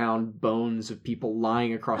dried brown bones of people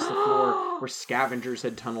lying across the floor where scavengers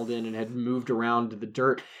had tunneled in and had moved around to the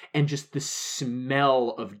dirt, and just the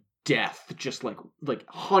smell of death, just like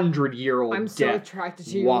 100-year-old I'm so death attracted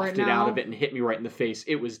to you wafted right now. out of it and hit me right in the face.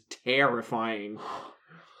 It was terrifying.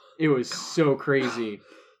 It was so crazy.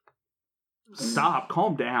 Stop,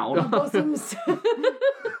 calm down. Bosoms.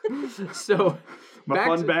 So My back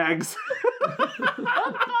fun to- bags. Fuck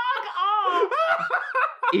off!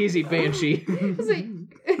 easy, Banshee. It's like,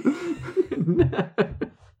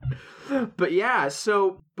 But yeah,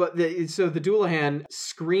 so the Doulahan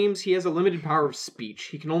screams. He has a limited power of speech.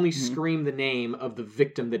 He can only scream the name of the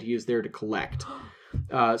victim that he is there to collect.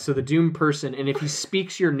 So the doomed person, and if he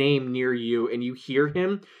speaks your name near you and you hear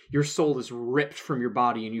him, your soul is ripped from your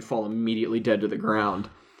body and you fall immediately dead to the ground,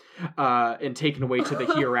 and taken away to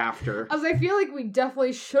the hereafter. as I feel like we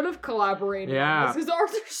definitely should have collaborated. Yeah. Because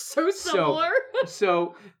ours are so similar.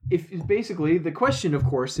 So if basically the question, of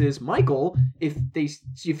course, is Michael, if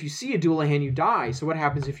you see a Doulahan, you die. So what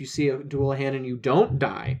happens if you see a Doulahan and you don't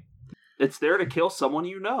die? It's there to kill someone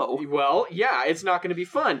you know. Well, yeah, it's not going to be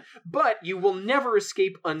fun, but you will never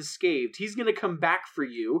escape unscathed. He's going to come back for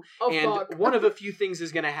you, Oh, and fuck. one of a few things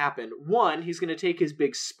is going to happen. One, he's going to take his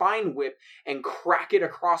big spine whip and crack it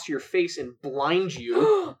across your face and blind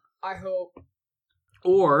you, I hope.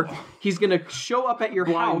 or he's going to show up at your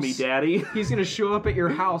Blind house. me, Daddy. He's going to show up at your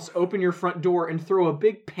house, open your front door, and throw a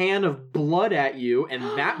big pan of blood at you, and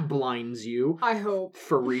that blinds you I hope.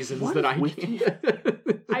 for reasons What that is I with can't.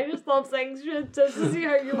 I just love saying shit just to see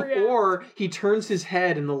how you react. Or he turns his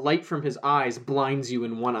head and the light from his eyes blinds you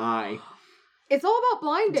in one eye. It's all about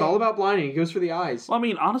blinding. It's all about blinding. He goes for the eyes. Well, I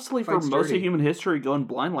mean, honestly, for Fights most dirty. of human history, going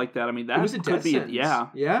blind like that, I mean, that It was a could death be sentence. yeah.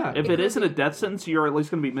 Yeah. If it isn't a death sentence, you're at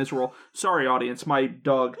least going to be miserable. Sorry, audience, my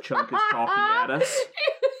dog Chunk is talking at us.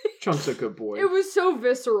 Chunk's a good boy. It was so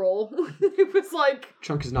visceral. It was like,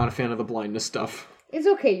 Chunk is not a fan of the blindness stuff. it's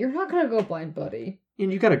okay, you're not gonna go blind, buddy.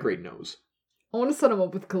 And you got a great nose. I want to set him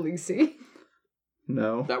up with Khaleesi.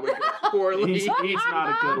 No. That would go poorly. He's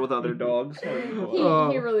not good with other dogs. He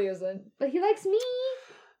really isn't. But he likes me.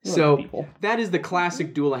 So people. that is the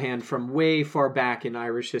classic Doulahan from way far back in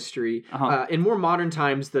Irish history. Uh-huh. In more modern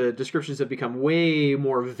times, the descriptions have become way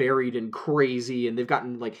more varied and crazy, and they've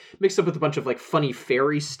gotten like mixed up with a bunch of like funny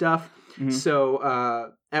fairy stuff. Mhm.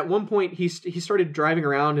 So at one point, he started driving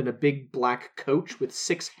around in a big black coach with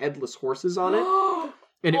 6 headless horses on it,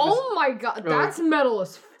 and it was Oh my god, that's metal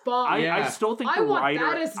as fuck. Yeah. I still think I the want writer.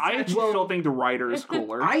 that as I actually tattoo. still think the writer is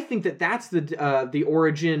cooler. I think that's the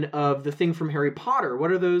origin of the thing from Harry Potter.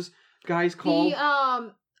 What are those guys called?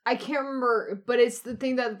 I can't remember, but it's the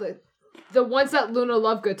thing that the ones that Luna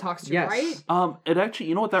Lovegood talks to, Yes. right? It actually,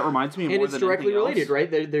 you know what that reminds me of And more it's than directly anything related, else?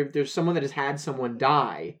 right? There's someone that has had someone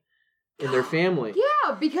die in their family.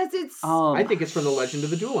 Yeah, because it's I think it's from the Legend of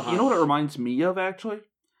the Doulahan. You know what it reminds me of, actually?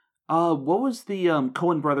 What was the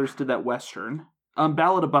Coen brothers did that Western?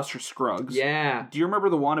 Ballad of Buster Scruggs. Yeah. Do you remember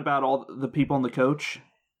the one about all the people on the coach?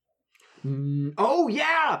 Oh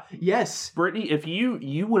yeah. Yes. Brittany, if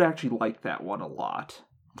you would actually like that one a lot.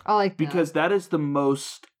 I like Because that is the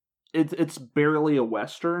most it's barely a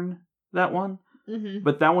Western, that one. Mm-hmm.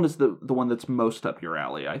 But that one is the one that's most up your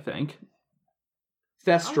alley, I think.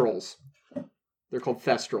 Thestrals. They're called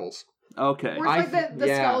Thestrals. Okay. Where it's like the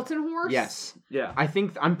yeah. skeleton horse. Yes. Yeah.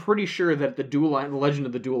 I'm pretty sure that the Legend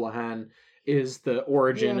of the Doulahan is the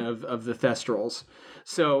origin Yeah. of the Thestrals.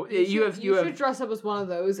 So You you have should dress up as one of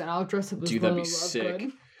those, and I'll dress up as Dude, Luna that'd be sick.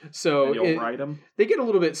 Lovegood. So And you'll ride them. they get a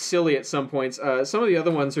little bit silly at some points. Some of the other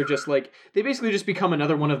ones are just like they basically just become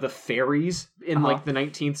another one of the fairies in like the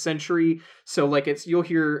 19th century. So like you'll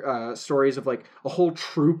hear stories of like a whole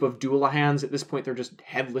troop of Doulahans. At this point, they're just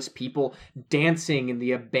headless people dancing in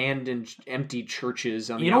the abandoned, empty churches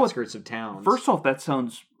on the You know what? outskirts of towns. First off, that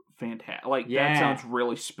sounds fantastic. Like Yeah. that sounds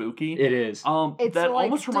really spooky. It is. It's, That like,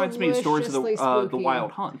 almost reminds me of stories of the deliciously the spooky.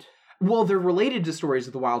 Wild Hunt. Well, they're related to Stories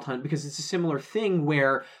of the Wild Hunt because it's a similar thing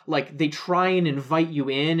where, like, they try and invite you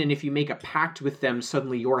in, and if you make a pact with them,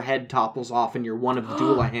 suddenly your head topples off and you're one of the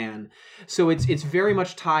Doulahan. So it's very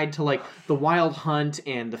much tied to, like, the Wild Hunt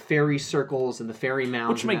and the fairy circles and the fairy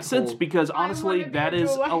mounds. Which and makes that sense whole- because wanna honestly, be that a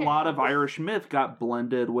is a Doulahan. lot of Irish myth got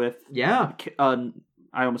blended with. Yeah.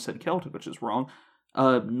 I almost said Celtic, which is wrong.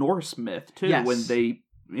 Norse myth too, Yes. when they,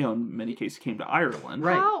 in many cases, came to Ireland.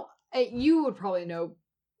 Right. How you would probably know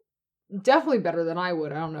definitely better than I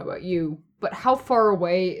would. I don't know about you, but how far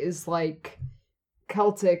away is like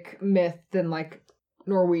Celtic myth than like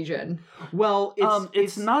Norwegian? Well,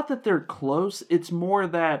 It's not that they're close. It's more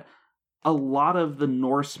that a lot of the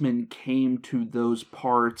Norsemen came to those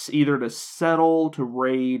parts either to settle, to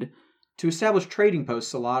raid. to establish trading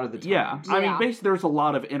posts a lot of the time. Yeah. I mean, Yeah. basically, there's a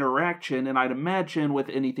lot of interaction, and I'd imagine with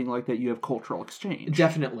anything like that, you have cultural exchange.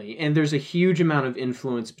 Definitely. And there's a huge amount of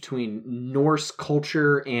influence between Norse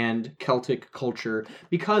culture and Celtic culture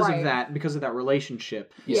because Right. of that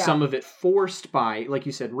relationship. Yeah. Some of it forced by, like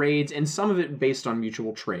you said, raids, and some of it based on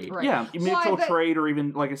mutual trade. Right. Yeah, Well, mutual bet- trade, or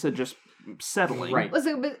even, like I said, just settling. Right.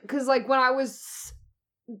 Listen, because like when I was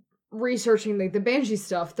researching like the Banshee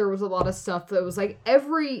stuff, there was a lot of stuff that was like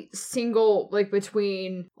every single like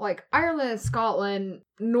between like Ireland, Scotland,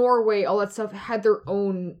 Norway, all that stuff had their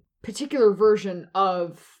own particular version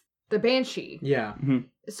of the Banshee. Yeah.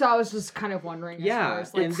 So I was just kind of wondering. As far Yeah,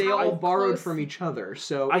 as, like, and they how all borrowed close- from each other.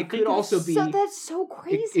 So I it could think also be... So that's so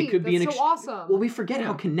crazy. It could be that's an so awesome. Well, we forget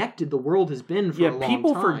how connected the world has been for Yeah, a long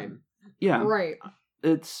people time. Yeah. right.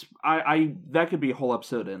 It's I that could be a whole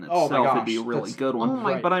episode in Oh itself. my It'd be a gosh, really that's- good one. Oh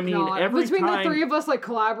my But I mean, God. every between time, the three of us like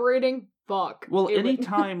collaborating, fuck. well, It would-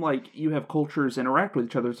 anytime like you have cultures interact with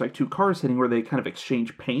each other, it's like two cars hitting where they kind of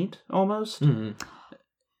exchange paint almost. Mhm.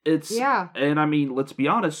 It's Yeah. and I mean, let's be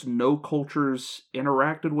honest, no culture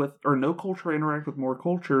interacted with more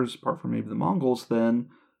cultures apart from maybe the Mongols than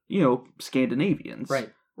Scandinavians. Right.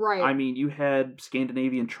 Right. I mean, you had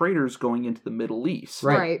Scandinavian traders going into the Middle East.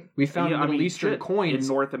 Right. We found Yeah, I Middle mean, Eastern shit, coins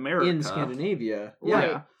in North America, in Scandinavia. Right.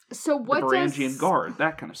 Yeah. So The what Varangian does Guard,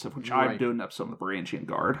 that kind of stuff, which I'm Right. doing an episode on the Varangian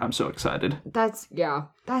Guard. I'm so excited. That's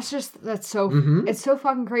so Mhm. it's so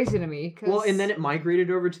fucking crazy to me. 'Cause Well, and then it migrated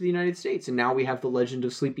over to the United States, and now we have the legend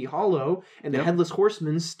of Sleepy Hollow, and the Yep. Headless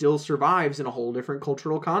Horseman still survives in a whole different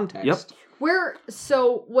cultural context. where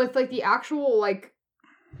so with like the actual like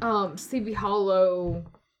Sleepy Hollow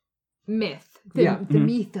myth, the Yeah. the Mhm.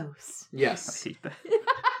 mythos. Yes. hate that.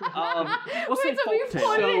 We'll say Wait, so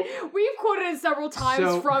folktale. we've quoted it several times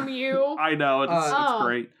So- from you. I know it's Oh.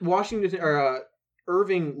 great.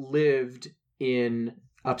 Irving lived in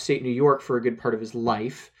upstate New York for a good part of his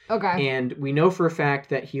life, Okay. and we know for a fact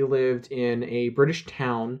that he lived in a British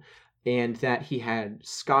town, and that he had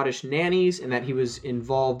Scottish nannies, and that he was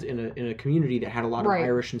involved in a community that had a lot of Right.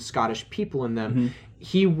 Irish and Scottish people in them. Mhm.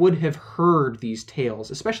 He would have heard these tales,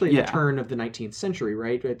 especially at Yeah. the turn of the 19th century,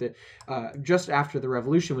 right? At the just after the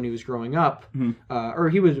Revolution, when he was growing up, Mhm. or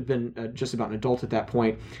he would have been just about an adult at that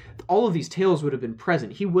point. All of these tales would have been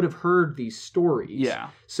present. He would have heard these stories. Yeah.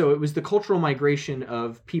 So it was the cultural migration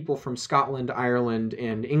of people from Scotland, Ireland,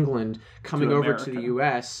 and England coming To over to the America.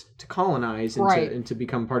 U.S. to colonize and, Right. and to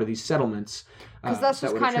become part of these settlements. 'Cause that's that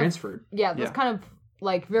just would have kind of- transferred. Yeah, that's Yeah. kind of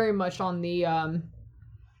like very much on the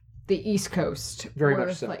East Coast. Very where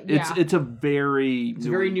much it's so. like- It's yeah. it's a very It's a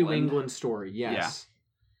very New England story. Yes.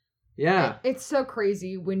 Yeah. It's so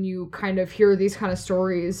crazy when you kind of hear these kind of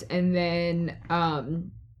stories, and then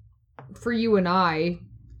for you and I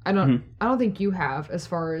don't think you have, as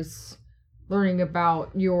far as learning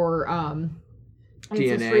about your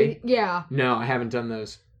ancestry. Yeah, No, I haven't done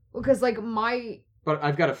those. because like But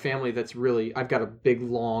I've got a family that's really. I've got a big,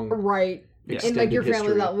 long, right, and extended like your family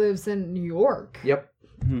history. that lives in New York. Yep.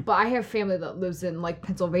 But I have family that lives in like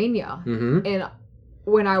Pennsylvania, Mm-hmm. and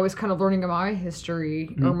when I was kind of learning about my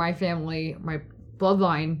history or my family, my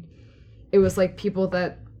bloodline, it was like people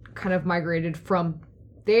that kind of migrated from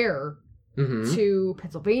there Mm-hmm. to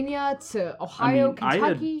Pennsylvania to Ohio, I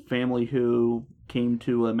Kentucky. had family who came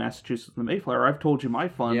to Massachusetts in the Mayflower. I've told you my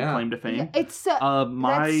fun Yeah. claim to fame. Yeah, it's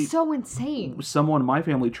My that's so insane. someone in my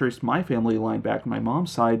family traced my family line back on my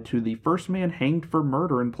mom's side to the first man hanged for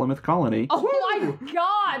murder in Plymouth Colony. Oh my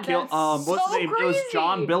god, Kill- that's what's so his name? crazy. It was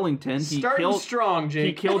John Billington. He Starting killed strong, Jake.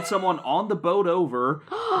 He killed someone on the boat over.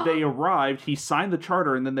 They arrived. He signed the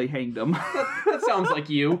charter, and then they hanged him. That sounds like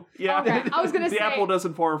you. Yeah, Okay, I was gonna the say- apple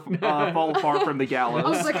doesn't fall far from the gallows. I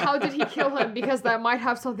was like, how did he kill him? Because that might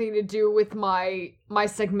have something to do with my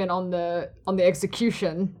segment on the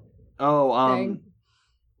execution Oh, thing.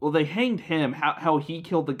 Well, they hanged him. How he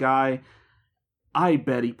killed the guy, I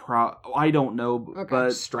bet I don't know,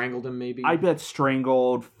 but strangled him maybe. I bet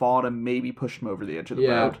strangled, fought him, maybe pushed him over the edge of the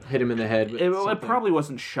boat. Hit him in the head. With It probably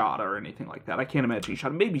wasn't shot or anything like that. I can't imagine he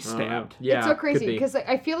shot him. Maybe stabbed. Yeah, It's so crazy because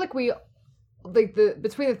I feel like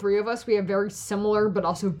between the three of us, we have very similar but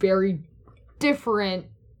also very different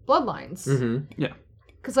bloodlines. Mm-hmm. Yeah.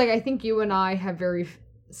 Because I think you and I have very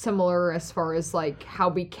similar as far as how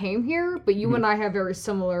we came here, but you and I have very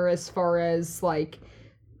similar as far as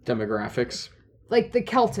demographics. The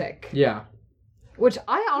Celtic. Yeah. Which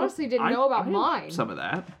I honestly didn't know about I mine. some of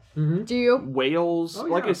that. Mm-hmm. Do you? Wales,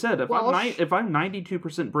 like I said, if Welsh. I'm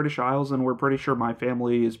 92% British Isles, and we're pretty sure my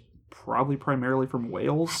family is probably primarily from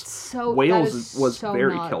Wales. Wales was so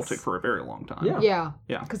very nuts. Celtic for a very long time. Yeah.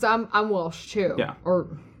 Yeah. Because I'm Welsh too. Yeah.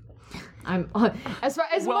 Or I'm as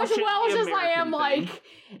much Welsh is the Welsh as I am American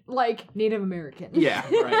like Native American. Yeah,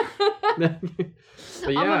 right. But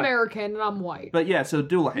I'm American and I'm white. But yeah, so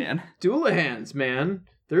Doulahan. Doulahans, man.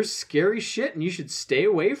 They're scary shit, and you should stay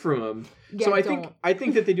away from them. Yeah, so I don't.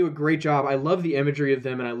 think that they do a great job. I love the imagery of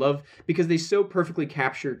them, and I love because they so perfectly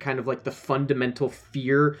capture kind of the fundamental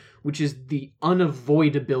fear, which is the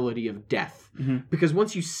unavoidability of death. Mm-hmm. Because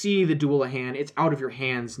once you see the Doulahan, it's out of your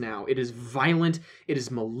hands now. It is violent, it is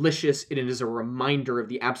malicious, it is a reminder of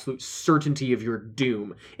the absolute certainty of your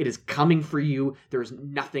doom. It is coming for you. There is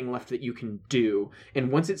nothing left that you can do. And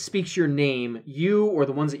once it speaks your name, you or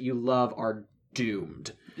the ones that you love are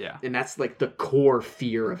doomed. Yeah. And that's the core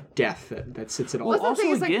fear of death that sits at all. Well, the Also,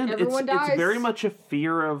 thing is, again, everyone it's dies. very much a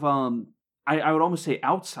fear of I would almost say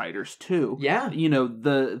outsiders too. Yeah.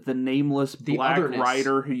 The nameless The black otherness.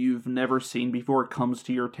 rider who you've never seen before comes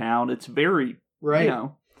to your town. It's very Right.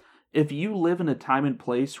 If you live in a time and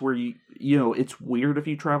place where it's weird if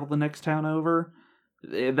you travel the next town over,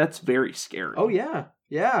 that's very scary. Oh yeah.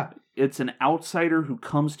 Yeah. It's an outsider who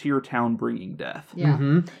comes to your town bringing death. Yeah.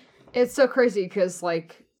 Mm-hmm. It's so crazy because,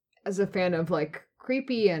 as a fan of,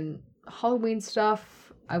 creepy and Halloween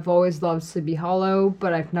stuff, I've always loved Sleepy Hollow,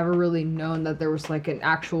 but I've never really known that there was, an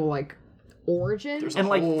actual, origin. There's And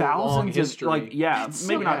whole long thousands history. of That's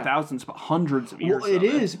maybe so not bad. thousands, but hundreds of years. Well, it of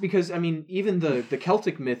is because even the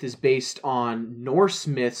Celtic myth is based on Norse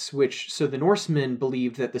myths, so the Norsemen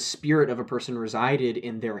believed that the spirit of a person resided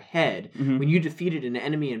in their head. Mhm. When you defeated an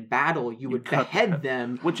enemy in battle, you would cut behead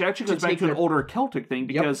them. Which actually to goes back take to an their- older Celtic thing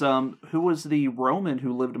because who was the Roman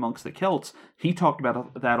who lived amongst the Celts? He talked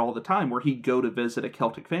about that all the time, where he'd go to visit a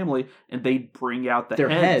Celtic family and they'd bring out Their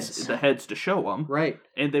heads. the heads to show them, Right.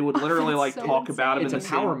 and they would literally That's so talk about him. It's in a the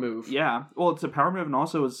power same, move. Yeah, well, it's a power move, and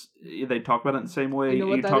also they talk about it in the same way You know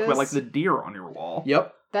what that talk about is? the deer on your wall.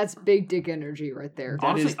 Yep. That's big dick energy right there.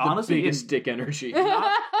 That is Honestly, the biggest dick energy.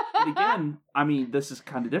 And again, this is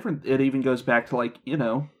kind of different. It even goes back to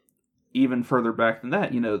even further back than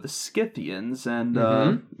that. The Scythians and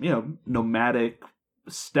nomadic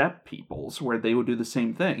steppe peoples where they would do the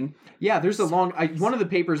same thing. Yeah, there's a long... one of the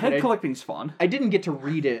papers Head that collecting's fun. I didn't get to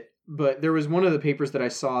read it, but there was one of the papers that I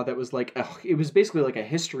saw that was it was basically a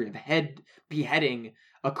history of head beheading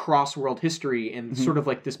across world history and sort of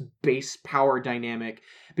this base power dynamic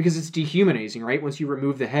because it's dehumanizing, right? Once you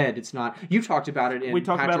remove the head, it's not... You talked about it in... We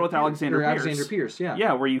talked about it with Alexander Pierce. Alexander Pierce, yeah.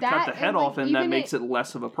 Yeah, where you cut the That, head and, off and that even makes it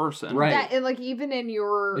less of a person. Right. That, and even in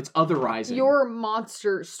your It's otherizing. your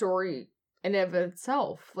monster story in of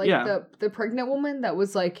itself, Yeah. the pregnant woman that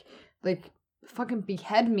was fucking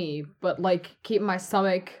behead me, but keep my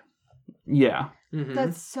stomach. Yeah. Mhm.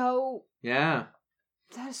 That's so Yeah.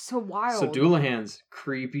 that is so wild. So Doulahans,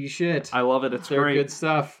 creepy shit. I love it. It's They're great. good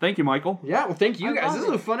stuff. Thank you, Michael. Yeah, well, thank you I guys. love This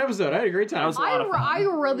was a fun episode. I had a great time. That was a lot of fun. I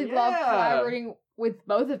really love Yeah. collaborating with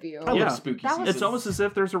both of you. I Yeah. love spooky That was- season. It's almost as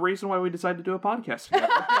if there's a reason why we decided to do a podcast together.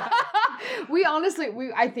 I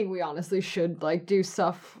think we honestly should do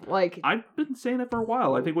stuff I've been saying it for a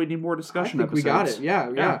while. I think we need more I discussion think we episodes. got it. Yeah.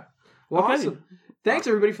 Yeah. Well, Okay. awesome. Thanks,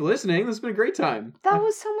 everybody, for listening. This has been a great time. that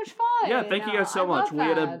was so much fun. Yeah, thank you guys so I much. love We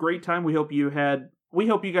had a that. great time. We hope you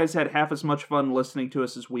guys had half as much fun listening to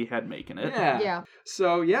us as we had making it. Yeah.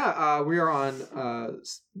 So, we are on,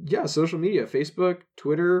 social media. Facebook,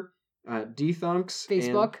 Twitter, Dethunks.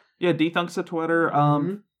 Facebook. Yeah, Dethunks at Twitter.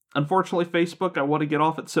 Mhm. Unfortunately, Facebook, I want to get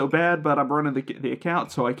off it so bad, but I'm running the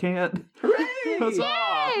account, so I can't. Hooray! Huzzah!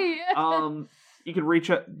 Yay! You can reach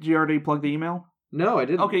out. Did you already plug the email? No, I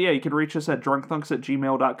didn't. Okay, yeah, you can reach us at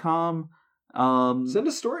drunkthunks@gmail.com. Send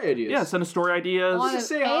us story ideas. Yeah, send us story ideas. Honest- Just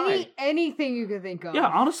say hi. anything you can think of. Yeah,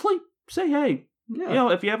 honestly, say hey.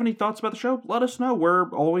 Yeah. If you have any thoughts about the show, let us know. We're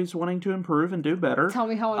always wanting to improve and do better. Tell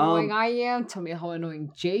me how annoying I am. Tell me how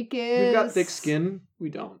annoying Jake is. We've got thick skin. We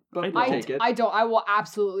don't. But we'll I take it. I don't. I will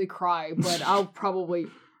absolutely cry, but I'll probably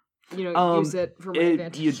use it for my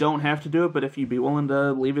advantage. You don't have to do it, but if you'd be willing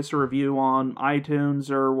to leave us a review on iTunes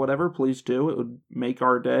or whatever, please do. It would make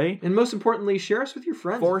our day. And most importantly, share us with your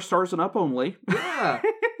friends. 4 stars and up only. Yeah.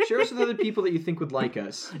 Share us with other people that you think would like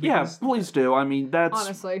us. Yeah, please do. I mean, that's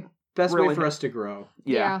Honestly. Best really way for us to grow.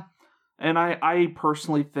 yeah. And I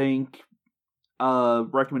personally think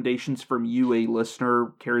recommendations from you, a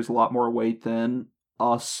listener, carries a lot more weight than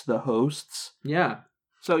us, the hosts. Yeah.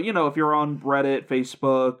 So, if you're on Reddit,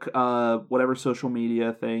 Facebook, whatever social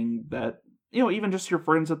media thing that, even just your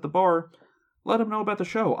friends at the bar, let them know about the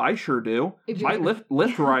show. I sure do. My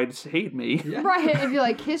Lyft rides hate me. Yeah. Right, if you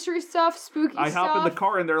like history stuff, spooky I stuff. hop in the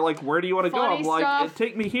car and they're like, where do you want to go? Funny I'm like, stuff.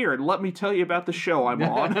 take me here and let me tell you about the show I'm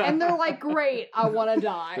on. And they're like, great, I want to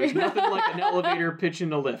There's die. nothing like an elevator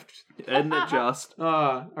pitching a lift. Isn't it just?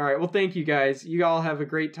 All right. Well, thank you guys. You all have a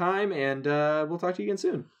great time, and we'll talk to you again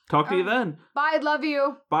soon. Talk to you then. Bye, love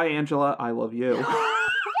you. Bye, Angela. I love you.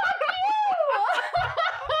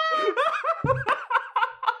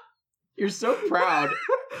 You're so proud.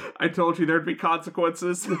 I told you there'd be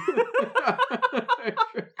consequences.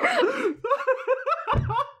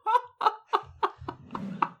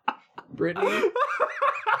 Brittany,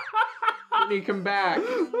 come back.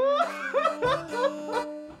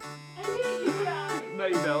 No,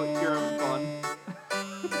 you don't. You're having fun.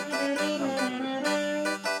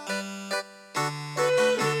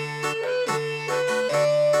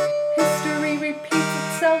 History repeats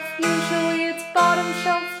itself, usually it's bottom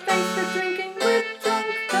shelf. Thanks for drinking.